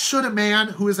 what should a man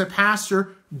who is a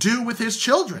pastor do with his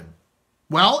children?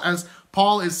 Well, as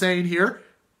Paul is saying here,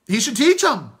 he should teach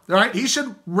them, right? He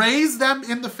should raise them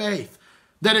in the faith.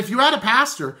 That if you had a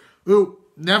pastor who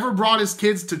never brought his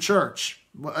kids to church,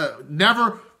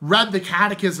 never read the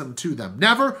catechism to them,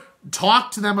 never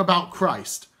talked to them about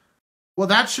Christ, well,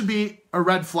 that should be a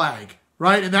red flag,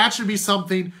 right? And that should be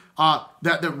something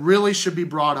that really should be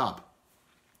brought up.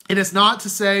 It is not to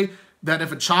say that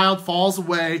if a child falls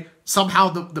away, somehow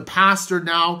the pastor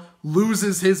now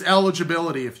loses his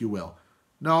eligibility, if you will.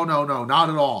 No, not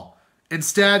at all.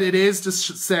 Instead, it is to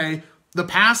say the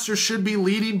pastor should be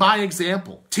leading by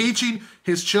example, teaching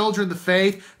his children the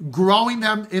faith, growing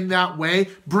them in that way,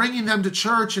 bringing them to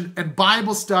church and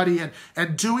Bible study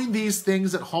and doing these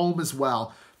things at home as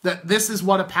well. That this is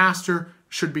what a pastor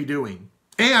should be doing.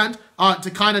 And to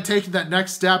kind of take that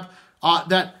next step,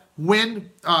 that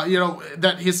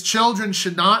his children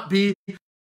should not be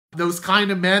those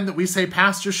kind of men that we say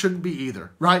pastors shouldn't be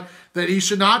either, right? That he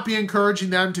should not be encouraging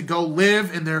them to go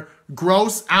live in their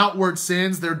gross outward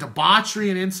sins, their debauchery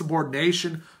and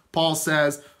insubordination, Paul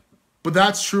says. But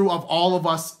that's true of all of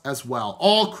us as well.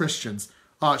 All Christians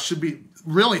should be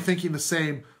really thinking the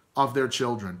same of their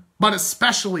children, but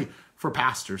especially for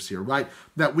pastors here, right?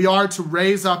 That we are to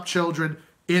raise up children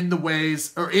in the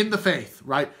ways, or in the faith,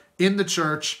 right? In the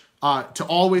church, to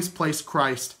always place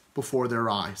Christ before their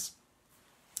eyes.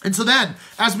 And so then,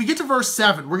 as we get to verse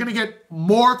 7, we're going to get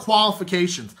more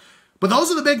qualifications. But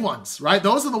those are the big ones, right?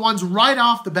 Those are the ones right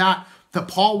off the bat that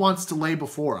Paul wants to lay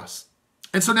before us.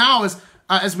 And so now,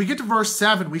 as we get to verse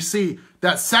 7, we see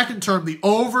that second term, the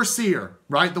overseer,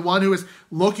 right? The one who is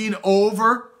looking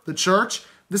over the church.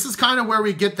 This is kind of where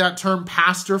we get that term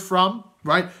pastor from,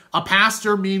 right? A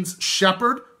pastor means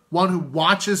shepherd, one who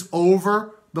watches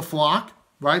over the flock,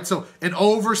 right? So an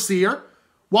overseer.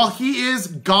 Well, he is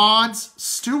God's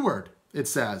steward, it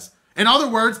says. In other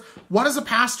words, what does a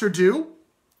pastor do?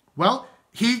 Well,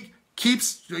 he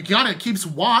keeps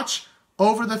watch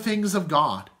over the things of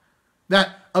God.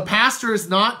 That a pastor is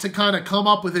not to kind of come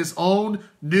up with his own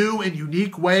new and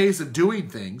unique ways of doing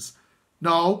things.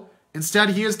 No, instead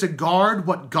he is to guard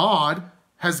what God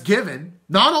has given,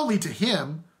 not only to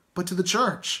him, but to the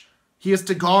church. He is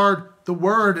to guard the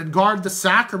word and guard the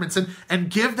sacraments and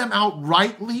give them out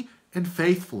rightly and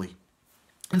faithfully.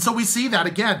 And so we see that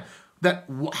again, that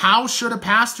how should a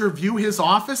pastor view his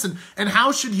office, and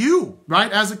how should you,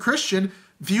 right, as a Christian,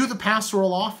 view the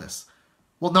pastoral office?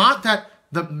 Well, not that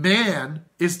the man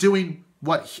is doing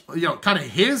what, kind of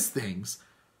his things,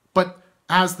 but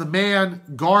as the man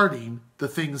guarding the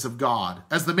things of God,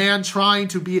 as the man trying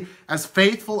to be as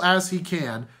faithful as he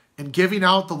can in giving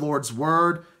out the Lord's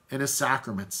word and his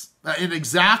sacraments in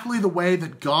exactly the way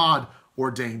that God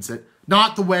ordains it,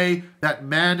 not the way that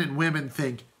men and women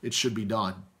think it should be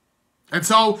done. And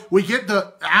so we get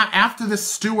after this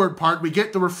steward part, we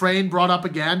get the refrain brought up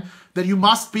again that you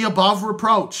must be above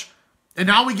reproach. And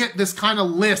now we get this kind of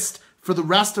list for the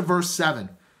rest of verse 7.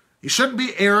 You shouldn't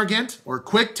be arrogant or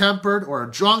quick-tempered or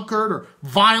a drunkard or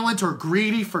violent or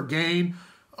greedy for gain.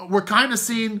 We're kind of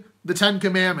seeing the Ten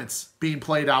Commandments being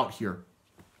played out here.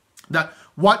 That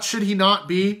what should he not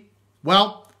be?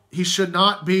 Well, he should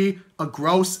not be a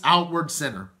gross outward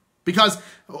sinner. Because,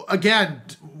 again,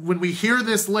 when we hear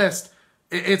this list,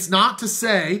 it's not to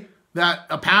say that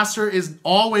a pastor is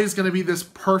always going to be this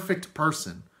perfect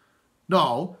person.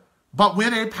 No, but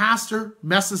when a pastor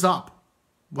messes up,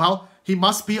 well, he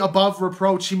must be above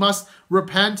reproach. He must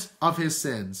repent of his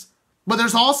sins. But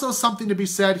there's also something to be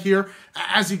said here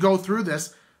as you go through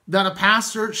this, that a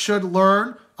pastor should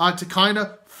learn to kind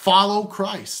of follow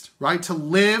Christ, right? To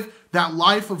live that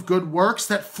life of good works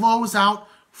that flows out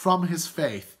from his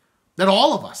faith. That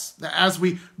all of us, as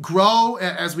we grow,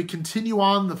 as we continue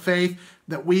on the faith,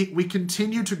 that we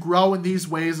continue to grow in these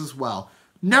ways as well.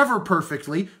 Never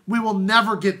perfectly. We will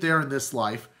never get there in this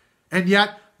life. And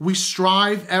yet we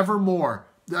strive ever more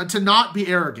to not be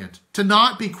arrogant, to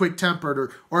not be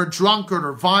quick-tempered or a drunkard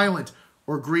or violent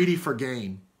or greedy for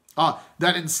gain.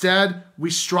 That instead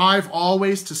we strive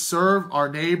always to serve our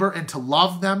neighbor and to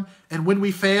love them. And when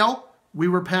we fail, we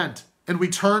repent. And we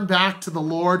turn back to the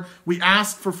Lord, we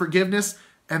ask for forgiveness,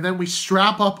 and then we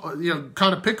strap up,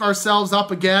 kind of pick ourselves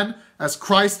up again as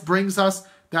Christ brings us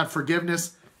that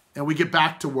forgiveness, and we get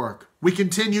back to work. We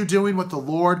continue doing what the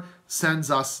Lord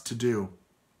sends us to do.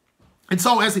 And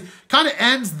so as he kind of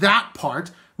ends that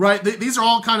part, right, these are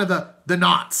all kind of the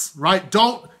knots, right?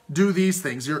 Don't do these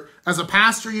things. As a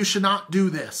pastor, you should not do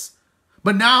this.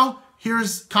 But now,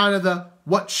 here's kind of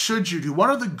what should you do? What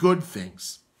are the good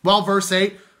things? Well, verse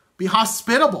 8, be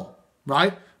hospitable,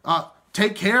 right?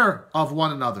 Take care of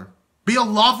one another. Be a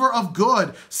lover of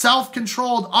good,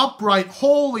 self-controlled, upright,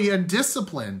 holy, and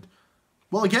disciplined.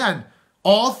 Well, again,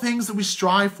 all things that we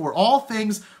strive for, all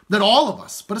things that all of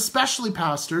us, but especially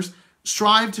pastors,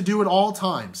 strive to do at all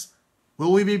times.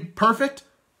 Will we be perfect?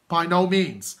 By no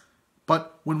means.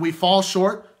 But when we fall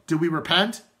short, do we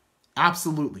repent?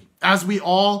 Absolutely, as we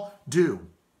all do.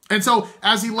 And so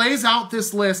as he lays out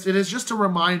this list, it is just a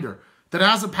reminder that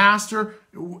as a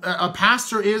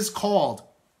pastor is called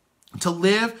to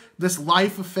live this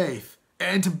life of faith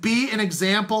and to be an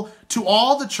example to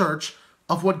all the church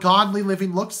of what godly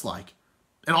living looks like.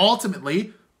 And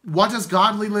ultimately, what does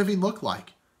godly living look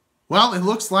like? Well, it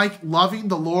looks like loving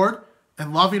the Lord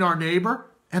and loving our neighbor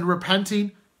and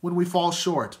repenting when we fall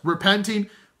short, repenting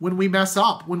when we mess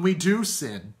up, when we do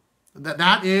sin.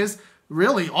 That is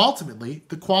really ultimately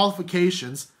the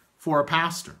qualifications for a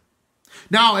pastor.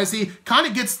 Now, as he kind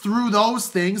of gets through those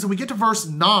things and we get to verse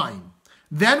 9,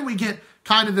 then we get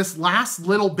kind of this last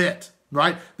little bit,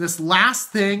 right? This last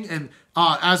thing, and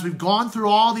as we've gone through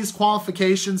all these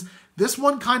qualifications, this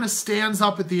one kind of stands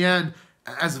up at the end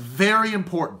as very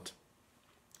important.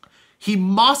 He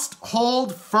must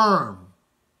hold firm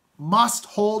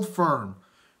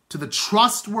to the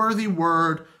trustworthy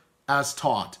word as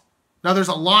taught. Now, there's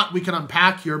a lot we can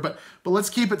unpack here, but let's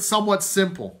keep it somewhat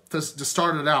simple to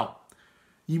start it out.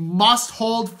 You must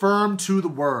hold firm to the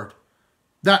word.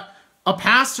 That a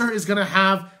pastor is going to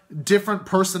have different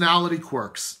personality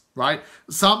quirks, right?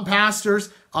 Some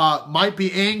pastors might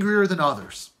be angrier than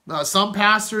others. Some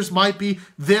pastors might be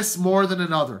this more than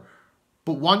another.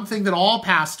 But one thing that all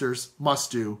pastors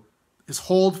must do is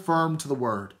hold firm to the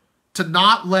word. To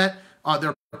not let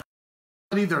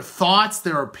their thoughts,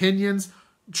 their opinions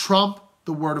trump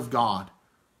the word of God.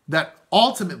 That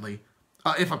ultimately,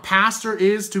 if a pastor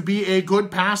is to be a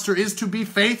good pastor, is to be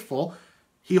faithful,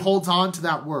 he holds on to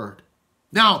that word.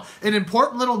 Now, an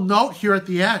important little note here at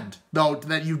the end, though,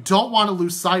 that you don't want to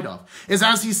lose sight of, is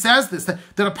as he says this, that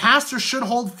a pastor should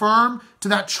hold firm to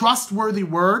that trustworthy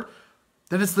word.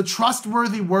 that it's the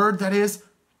trustworthy word that is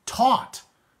taught.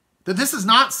 That this is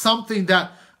not something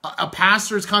that a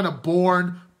pastor is kind of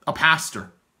born a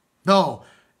pastor. No,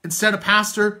 instead a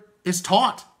pastor is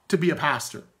taught to be a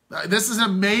pastor. This is an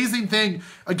amazing thing,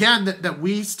 again, that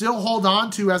we still hold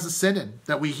on to as a synod,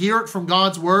 that we hear it from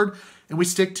God's word and we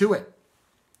stick to it.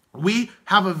 We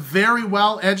have a very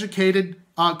well-educated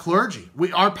clergy.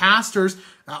 Our pastors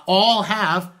all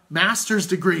have master's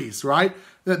degrees, right?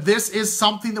 That this is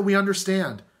something that we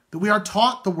understand, that we are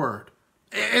taught the word.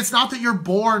 It's not that you're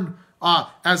born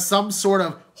as some sort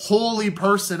of holy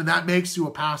person and that makes you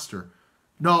a pastor.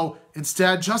 No,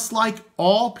 instead, just like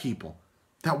all people,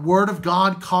 that word of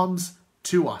God comes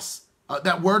to us.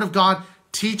 That word of God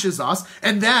teaches us,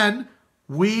 and then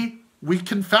we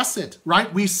confess it,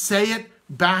 right? We say it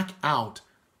back out.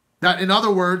 That, in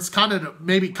other words,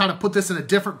 maybe put this in a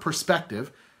different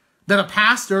perspective, that a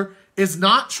pastor is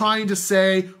not trying to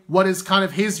say what is kind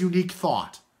of his unique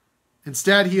thought.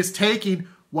 Instead, he is taking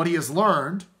what he has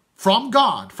learned from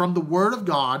God, from the word of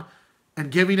God,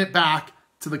 and giving it back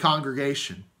to the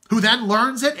congregation, who then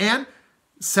learns it and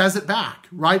says it back,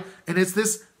 right? And it's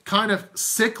this kind of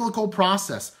cyclical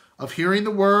process of hearing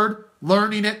the word,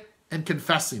 learning it, and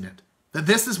confessing it. That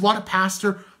this is what a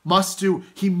pastor must do.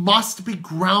 He must be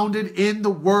grounded in the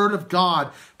word of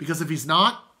God, because if he's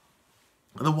not,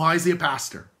 then why is he a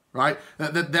pastor, right?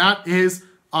 That is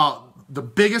the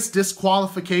biggest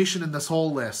disqualification in this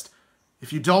whole list.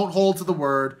 If you don't hold to the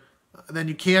word, then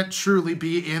you can't truly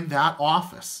be in that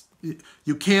office.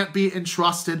 You can't be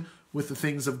entrusted with the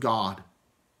things of God.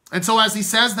 And so as he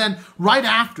says then, right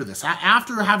after this,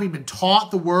 after having been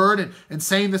taught the word and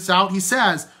saying this out, he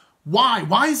says, why?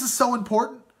 Why is this so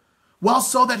important? Well,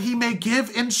 so that he may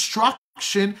give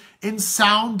instruction in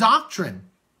sound doctrine.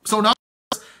 So in other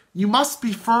words, you must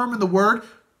be firm in the word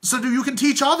so that you can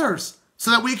teach others,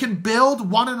 so that we can build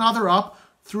one another up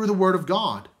through the word of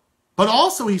God. But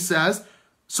also, he says,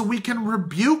 so we can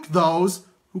rebuke those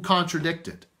who contradict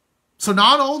it. So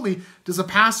not only does a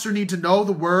pastor need to know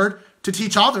the word to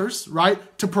teach others,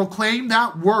 right, to proclaim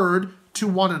that word to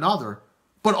one another,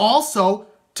 but also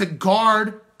to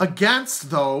guard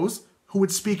against those who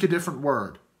would speak a different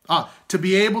word. To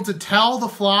be able to tell the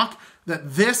flock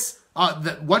that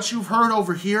that what you've heard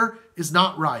over here is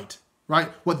not right, right?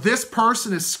 What this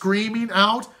person is screaming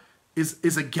out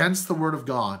is against the word of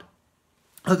God.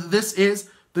 This is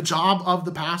the job of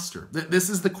the pastor. This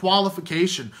is the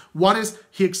qualification. What is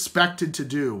he expected to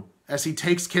do as he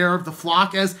takes care of the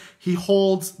flock, as he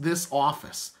holds this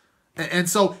office? And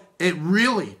so it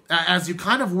really, as you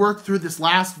kind of work through this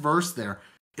last verse there,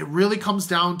 it really comes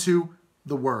down to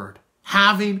the word.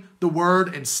 Having the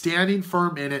word and standing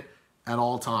firm in it at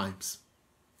all times.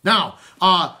 Now,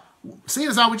 seeing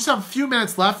as how we just have a few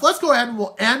minutes left, let's go ahead and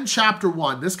we'll end chapter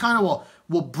 1. This kind of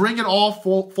will bring it all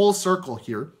full circle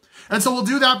here. And so we'll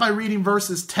do that by reading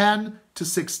verses 10 to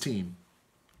 16.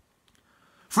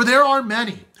 For there are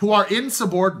many who are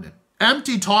insubordinate,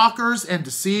 empty talkers and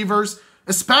deceivers,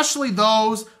 especially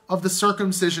those of the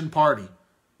circumcision party.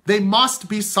 They must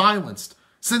be silenced,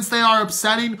 since they are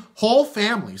upsetting whole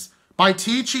families by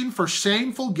teaching for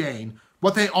shameful gain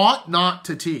what they ought not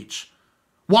to teach.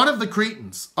 One of the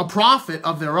Cretans, a prophet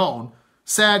of their own,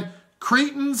 said,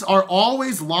 Cretans are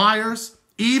always liars,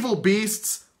 evil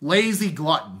beasts, lazy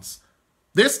gluttons.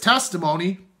 This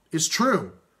testimony is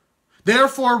true.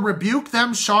 Therefore rebuke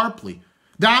them sharply,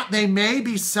 that they may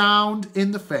be sound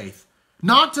in the faith,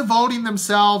 not devoting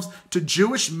themselves to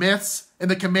Jewish myths and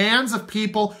the commands of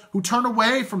people who turn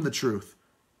away from the truth.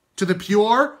 To the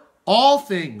pure, all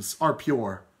things are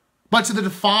pure, but to the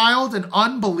defiled and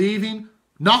unbelieving,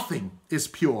 nothing is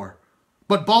pure.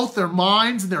 But both their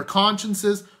minds and their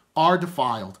consciences are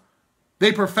defiled.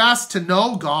 They profess to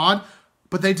know God,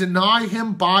 but they deny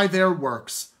him by their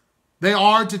works. They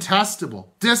are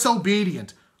detestable,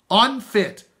 disobedient,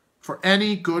 unfit for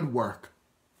any good work.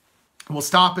 And we'll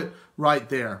stop it right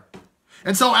there.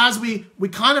 And so as we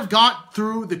kind of got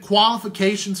through the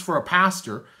qualifications for a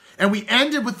pastor, and we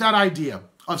ended with that idea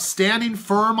of standing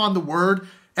firm on the word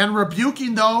and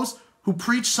rebuking those who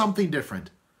preach something different.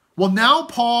 Well, now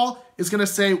Paul is going to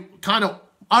say kind of,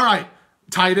 all right,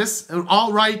 Titus,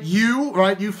 all right,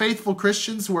 you faithful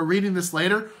Christians who are reading this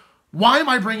later, why am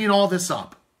I bringing all this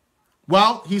up?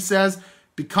 Well, he says,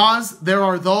 because there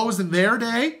are those in their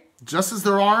day, just as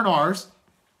there are in ours,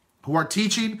 who are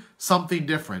teaching something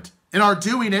different and are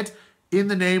doing it in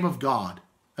the name of God.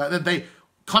 That they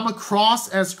come across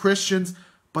as Christians,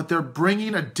 but they're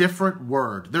bringing a different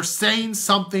word. They're saying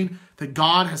something that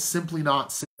God has simply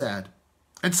not said.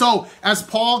 And so, as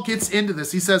Paul gets into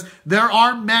this, he says, there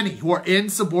are many who are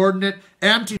insubordinate,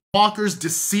 empty talkers,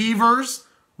 deceivers,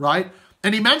 right?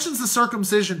 And he mentions the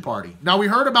circumcision party. Now, we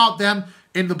heard about them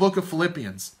in the book of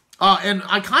Philippians. And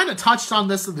I kind of touched on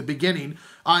this at the beginning,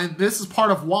 and this is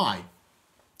part of why.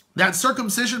 That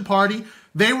circumcision party,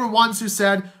 they were ones who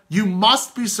said, you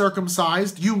must be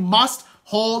circumcised, you must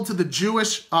hold to the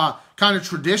Jewish kind of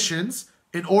traditions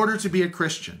in order to be a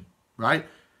Christian, right?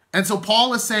 And so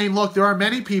Paul is saying, look, there are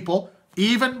many people,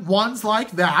 even ones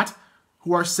like that,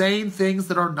 who are saying things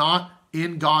that are not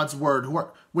in God's word,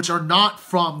 which are not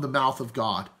from the mouth of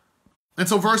God. And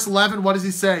so verse 11, what does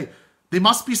he say? They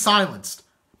must be silenced,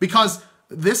 because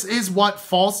this is what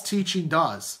false teaching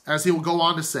does, as he will go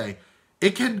on to say.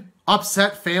 It can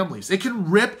upset families. It can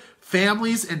rip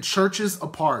families and churches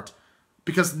apart,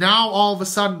 because now all of a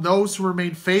sudden those who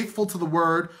remain faithful to the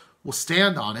word will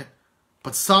stand on it,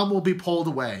 but some will be pulled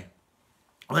away.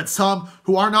 That some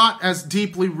who are not as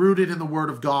deeply rooted in the word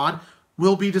of God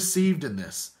will be deceived in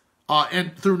this.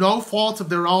 And through no fault of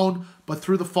their own, but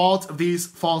through the fault of these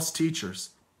false teachers.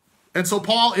 And so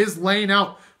Paul is laying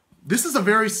out, this is a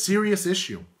very serious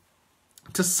issue.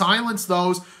 To silence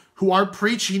those who are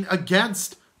preaching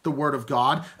against the word of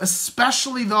God,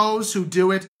 especially those who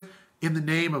do it in the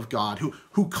name of God,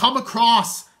 who come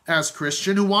across as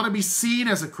Christian, who want to be seen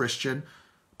as a Christian,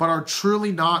 but are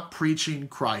truly not preaching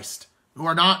Christ, who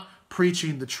are not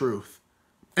preaching the truth.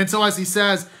 And so as he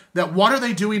says, that what are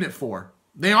they doing it for?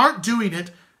 They aren't doing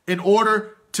it in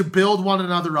order to build one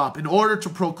another up, in order to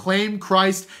proclaim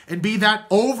Christ and be that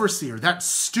overseer, that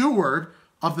steward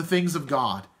of the things of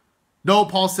God. No,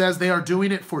 Paul says they are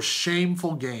doing it for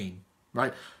shameful gain,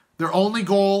 right? Their only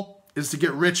goal is to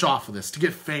get rich off of this, to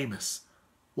get famous.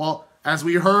 Well, as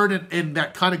we heard in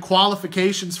that kind of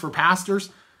qualifications for pastors,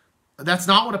 that's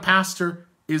not what a pastor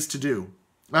is to do.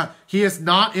 He is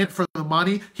not in it for the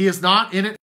money. He is not in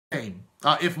it for fame.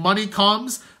 If money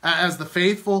comes as the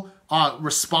faithful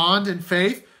respond in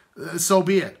faith, so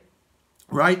be it,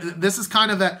 right? This is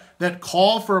kind of that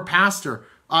call for a pastor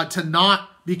to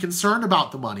not be concerned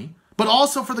about the money, but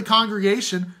also for the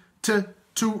congregation to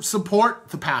support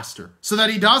the pastor so that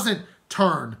he doesn't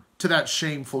turn to that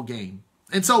shameful gain.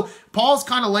 And so Paul's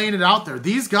kind of laying it out there.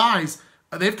 These guys,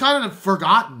 they've kind of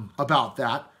forgotten about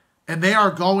that, and they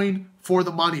are going for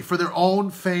the money, for their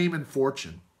own fame and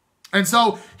fortune. And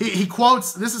so he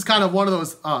quotes, this is kind of one of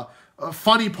those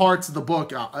funny parts of the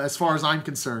book as far as I'm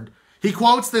concerned. He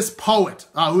quotes this poet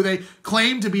who they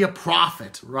claim to be a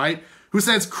prophet, right? Who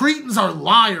says, Cretans are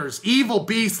liars, evil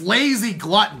beasts, lazy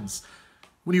gluttons.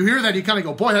 When you hear that, you kind of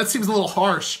go, boy, that seems a little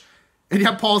harsh. And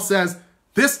yet Paul says,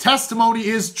 this testimony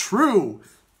is true.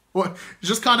 Well, it's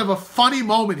just kind of a funny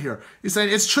moment here. He's saying,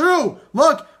 it's true.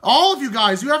 Look, all of you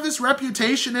guys, you have this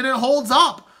reputation and it holds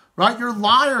up. Right? You're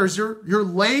liars. You're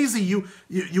lazy.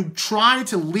 You try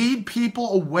to lead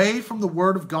people away from the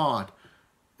word of God.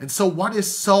 And so what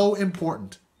is so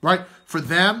important, right? For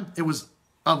them, it was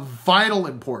of vital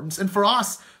importance. And for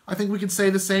us, I think we can say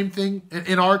the same thing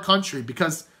in our country,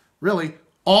 because really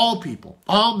all people,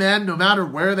 all men, no matter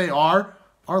where they are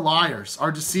liars,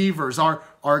 are deceivers, are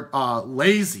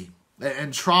lazy,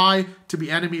 and try to be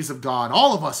enemies of God.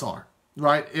 All of us are,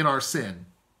 right, in our sin.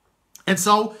 And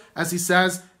so, as he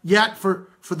says, yet for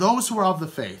those who are of the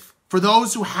faith, for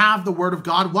those who have the word of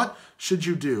God, what should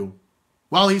you do?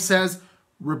 Well, he says,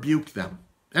 rebuke them.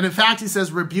 And in fact, he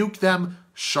says, rebuke them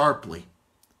sharply.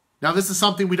 Now, this is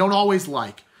something we don't always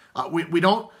like. We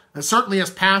don't, certainly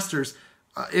as pastors,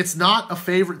 it's not a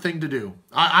favorite thing to do.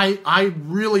 I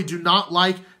really do not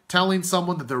like telling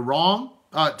someone that they're wrong,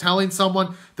 telling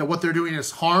someone that what they're doing is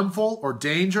harmful or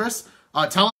dangerous,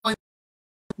 telling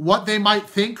what they might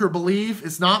think or believe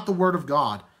is not the word of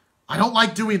God. I don't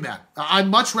like doing that. I'd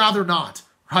much rather not,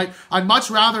 right? I'd much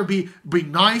rather be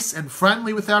nice and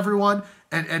friendly with everyone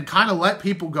and kind of let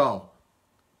people go.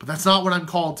 But that's not what I'm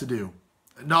called to do.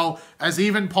 No, as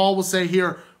even Paul will say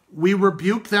here, we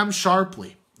rebuke them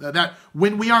sharply. That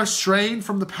when we are straying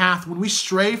from the path, when we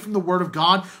stray from the word of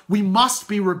God, we must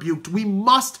be rebuked. We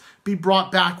must be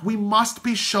brought back. We must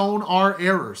be shown our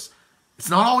errors. It's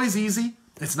not always easy.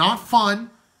 It's not fun,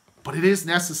 but it is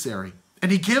necessary.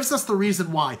 And he gives us the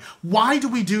reason why. Why do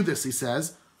we do this, he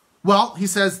says? Well, he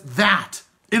says that,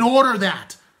 in order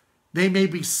that they may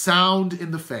be sound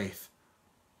in the faith.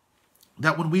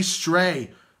 That when we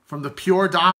stray from the pure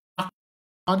doctrine of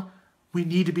God, we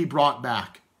need to be brought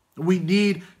back. We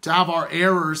need to have our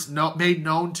errors made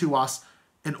known to us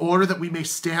in order that we may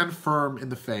stand firm in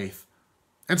the faith.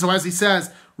 And so as he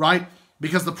says, right,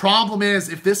 because the problem is,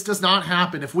 if this does not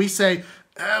happen, if we say,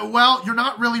 well, you're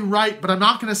not really right, but I'm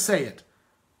not going to say it,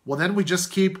 well, then we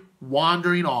just keep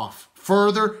wandering off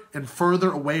further and further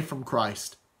away from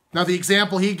Christ. Now, the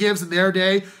example he gives in their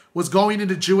day was going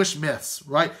into Jewish myths,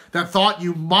 right, that thought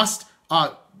you must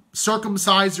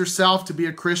circumcise yourself to be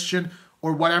a Christian,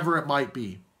 or whatever it might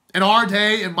be. In our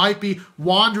day, it might be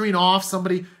wandering off.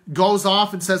 Somebody goes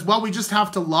off and says, well, we just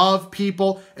have to love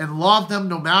people and love them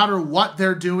no matter what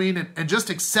they're doing, and just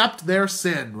accept their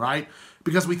sin, right?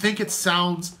 Because we think it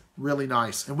sounds really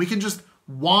nice. And we can just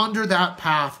wander that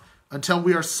path until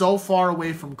we are so far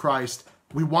away from Christ,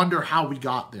 we wonder how we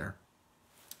got there.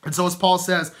 And so as Paul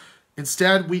says,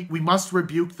 instead, we must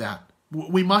rebuke that.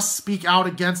 We must speak out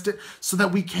against it so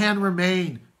that we can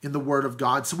remain in the Word of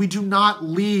God. So we do not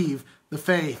leave the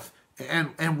faith,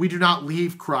 and we do not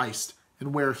leave Christ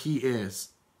and where he is.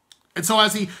 And so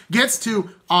as he gets to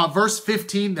verse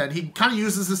 15, then he kind of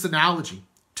uses this analogy.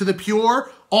 To the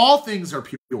pure, all things are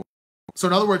pure. So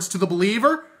in other words, to the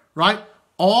believer, right,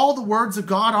 all the words of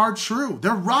God are true.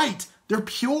 They're right. They're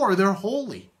pure. They're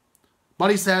holy.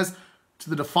 But he says, to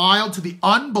the defiled, to the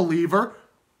unbeliever,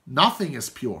 nothing is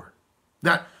pure.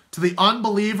 That to the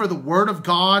unbeliever, the word of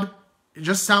God, it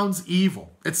just sounds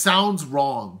evil. It sounds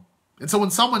wrong. And so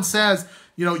when someone says,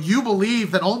 you know, you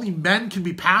believe that only men can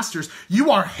be pastors,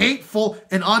 you are hateful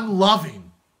and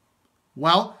unloving.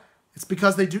 Well, it's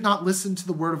because they do not listen to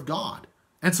the word of God.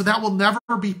 And so that will never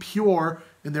be pure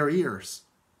in their ears.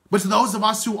 But to those of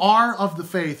us who are of the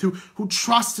faith, who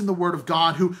trust in the word of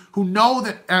God, who know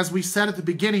that, as we said at the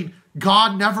beginning,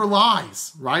 God never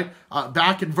lies, right?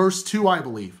 Back in verse 2, I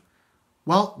believe.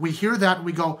 Well, we hear that and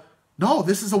we go, no,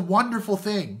 this is a wonderful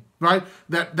thing, right?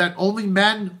 That only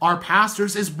men are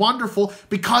pastors is wonderful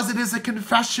because it is a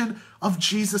confession of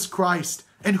Jesus Christ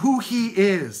and who he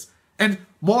is, and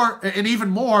even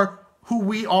more, who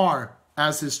we are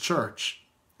as his church.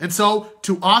 And so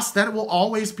to us, that will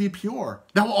always be pure.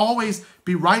 That will always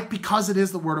be right because it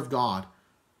is the word of God.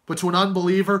 But to an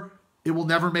unbeliever, it will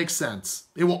never make sense.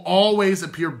 It will always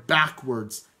appear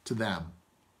backwards to them.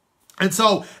 And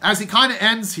so as he kind of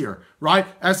ends here, right,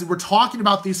 as we're talking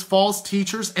about these false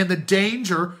teachers and the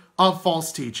danger of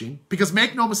false teaching, because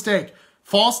make no mistake,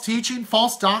 false teaching,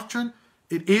 false doctrine,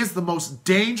 it is the most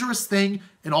dangerous thing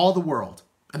in all the world.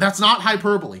 And that's not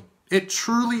hyperbole. It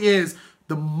truly is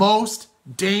the most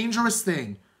dangerous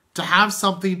thing to have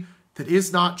something that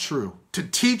is not true, to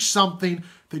teach something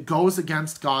that goes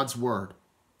against God's word.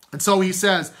 And so he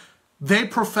says, they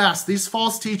profess, these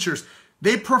false teachers,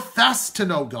 they profess to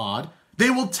know God.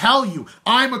 They will tell you,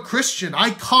 I'm a Christian.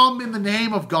 I come in the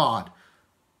name of God.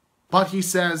 But he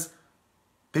says,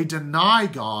 they deny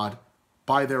God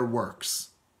by their works.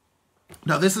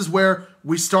 Now, this is where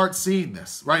we start seeing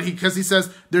this, right? Because he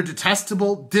says they're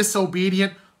detestable,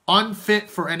 disobedient, unfit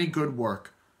for any good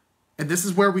work. And this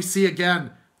is where we see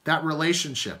again that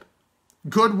relationship.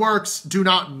 Good works do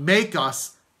not make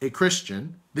us a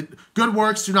Christian. Good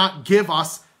works do not give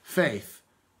us faith.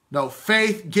 No,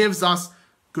 faith gives us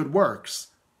good works.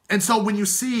 And so when you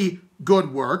see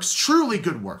good works, truly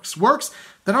good works, works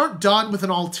that aren't done with an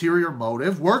ulterior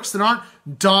motive, works that aren't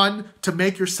done to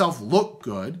make yourself look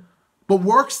good, but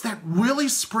works that really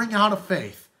spring out of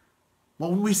faith.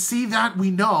 Well, when we see that,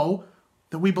 we know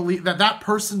that we believe that that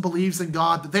person believes in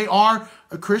God, that they are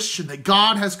a Christian, that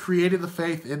God has created the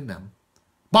faith in them.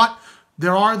 But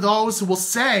there are those who will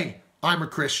say, I'm a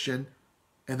Christian,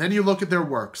 and then you look at their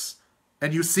works,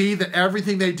 and you see that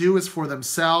everything they do is for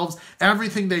themselves.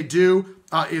 Everything they do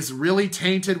is really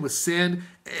tainted with sin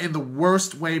in the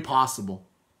worst way possible.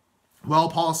 Well,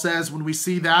 Paul says when we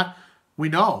see that, we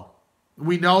know.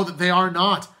 We know that they are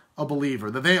not a believer,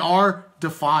 that they are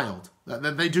defiled,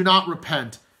 that they do not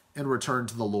repent and return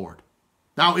to the Lord.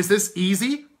 Now, is this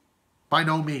easy? By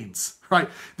no means, right?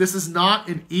 This is not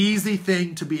an easy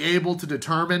thing to be able to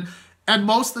determine. And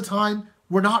most of the time,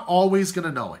 we're not always going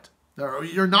to know it.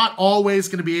 You're not always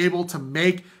going to be able to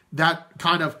make that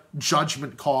kind of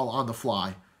judgment call on the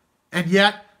fly. And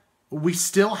yet, we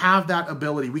still have that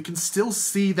ability. We can still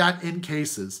see that in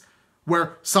cases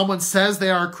where someone says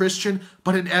they are a Christian,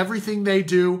 but in everything they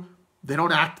do, they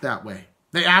don't act that way.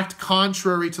 They act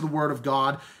contrary to the word of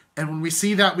God. And when we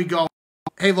see that, we go,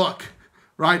 hey, look,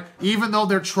 right? Even though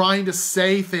they're trying to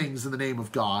say things in the name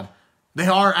of God, they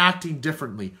are acting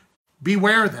differently.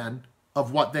 Beware then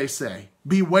of what they say.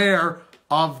 Beware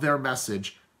of their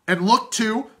message. And look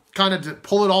to, kind of to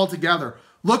pull it all together,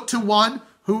 look to one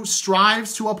who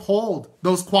strives to uphold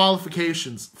those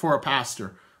qualifications for a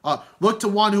pastor. Look to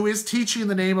one who is teaching in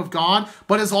the name of God,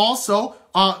 but is also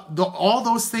all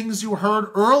those things you heard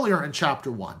earlier in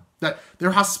chapter 1. That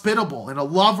they're hospitable and a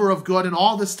lover of good and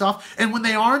all this stuff. And when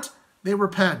they aren't, they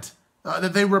repent.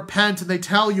 That they repent and they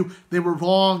tell you they were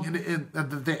wrong and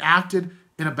that they acted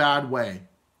in a bad way.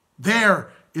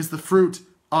 There is the fruit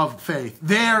of faith.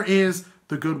 There is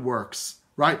the good works,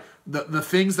 right? The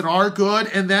things that are good,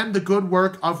 and then the good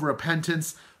work of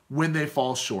repentance when they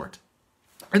fall short.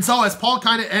 And so as Paul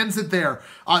kind of ends it there,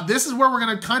 this is where we're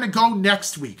going to kind of go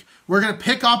next week. We're going to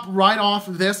pick up right off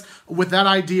of this with that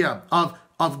idea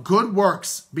of good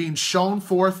works being shown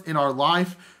forth in our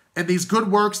life, and these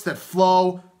good works that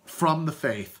flow from the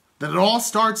faith. That it all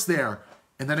starts there,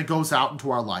 and then it goes out into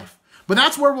our life. But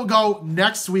that's where we'll go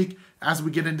next week as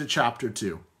we get into chapter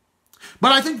 2.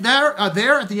 But I think there at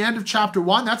the end of chapter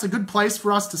 1, that's a good place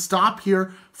for us to stop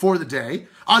here for the day.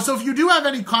 So if you do have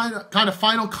any kind of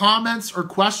final comments or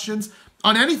questions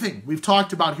on anything we've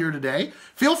talked about here today,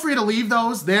 feel free to leave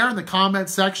those there in the comment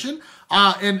section.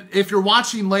 And if you're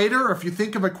watching later, or if you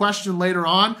think of a question later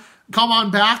on, come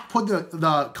on back, put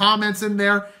the comments in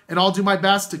there, and I'll do my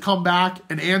best to come back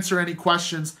and answer any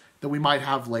questions that we might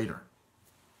have later.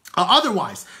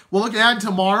 Otherwise, we'll look ahead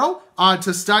tomorrow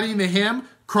to studying the hymn,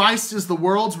 Christ is the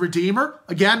World's Redeemer.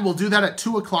 Again, we'll do that at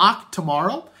 2 o'clock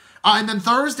tomorrow. And then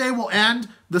Thursday, we'll end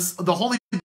the Holy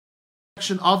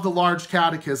section of the Large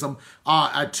Catechism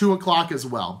at 2 o'clock as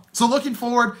well. So looking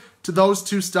forward to those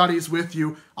two studies with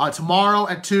you tomorrow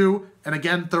at 2 and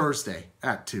again Thursday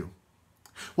at 2.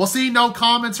 We'll see no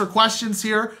comments or questions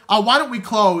here. Why don't we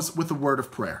close with a word of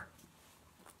prayer?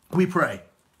 We pray.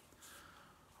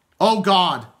 O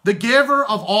God, the giver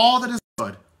of all that is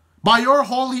good, by your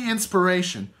holy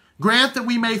inspiration, grant that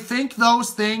we may think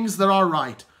those things that are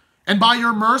right, and by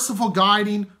your merciful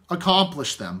guiding,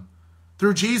 accomplish them.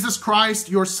 Through Jesus Christ,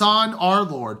 your Son, our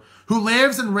Lord, who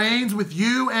lives and reigns with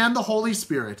you and the Holy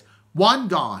Spirit, one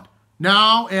God,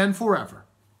 now and forever.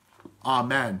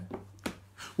 Amen.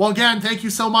 Well, again, thank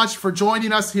you so much for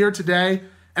joining us here today.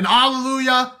 And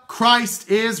alleluia,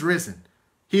 Christ is risen.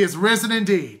 He is risen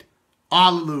indeed.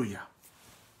 Alleluia.